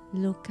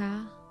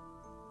Loka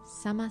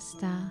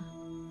Samasta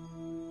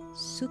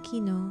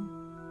Sukhino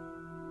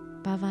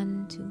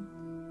Bhavantu.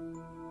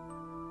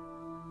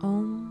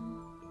 Om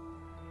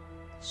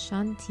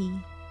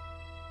Shanti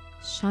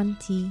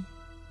Shanti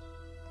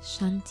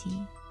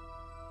Shanti.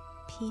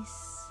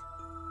 Peace,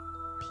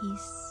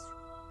 peace,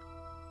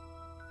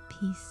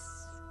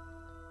 peace.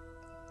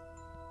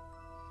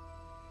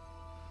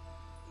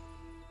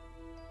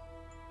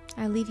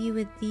 I leave you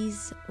with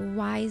these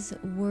wise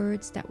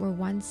words that were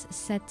once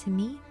said to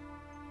me.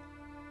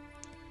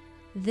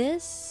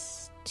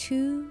 This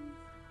too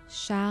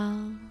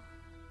shall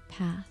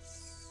pass.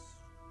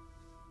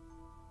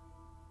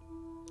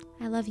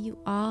 I love you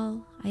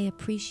all. I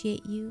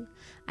appreciate you.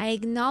 I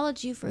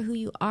acknowledge you for who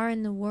you are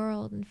in the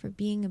world and for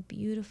being a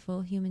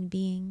beautiful human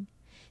being.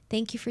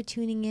 Thank you for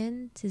tuning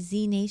in to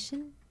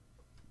ZNation.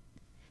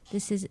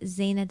 This is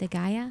Zaina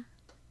Degaya,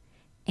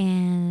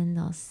 and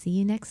I'll see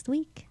you next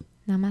week.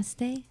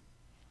 Namaste.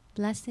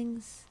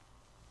 Blessings.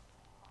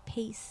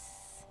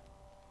 Peace.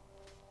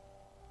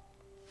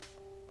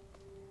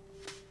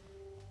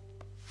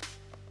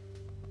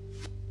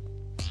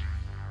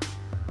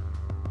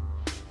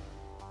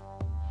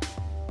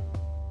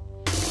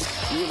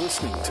 You're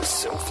listening to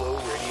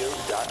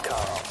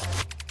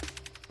SoFloRadio.com.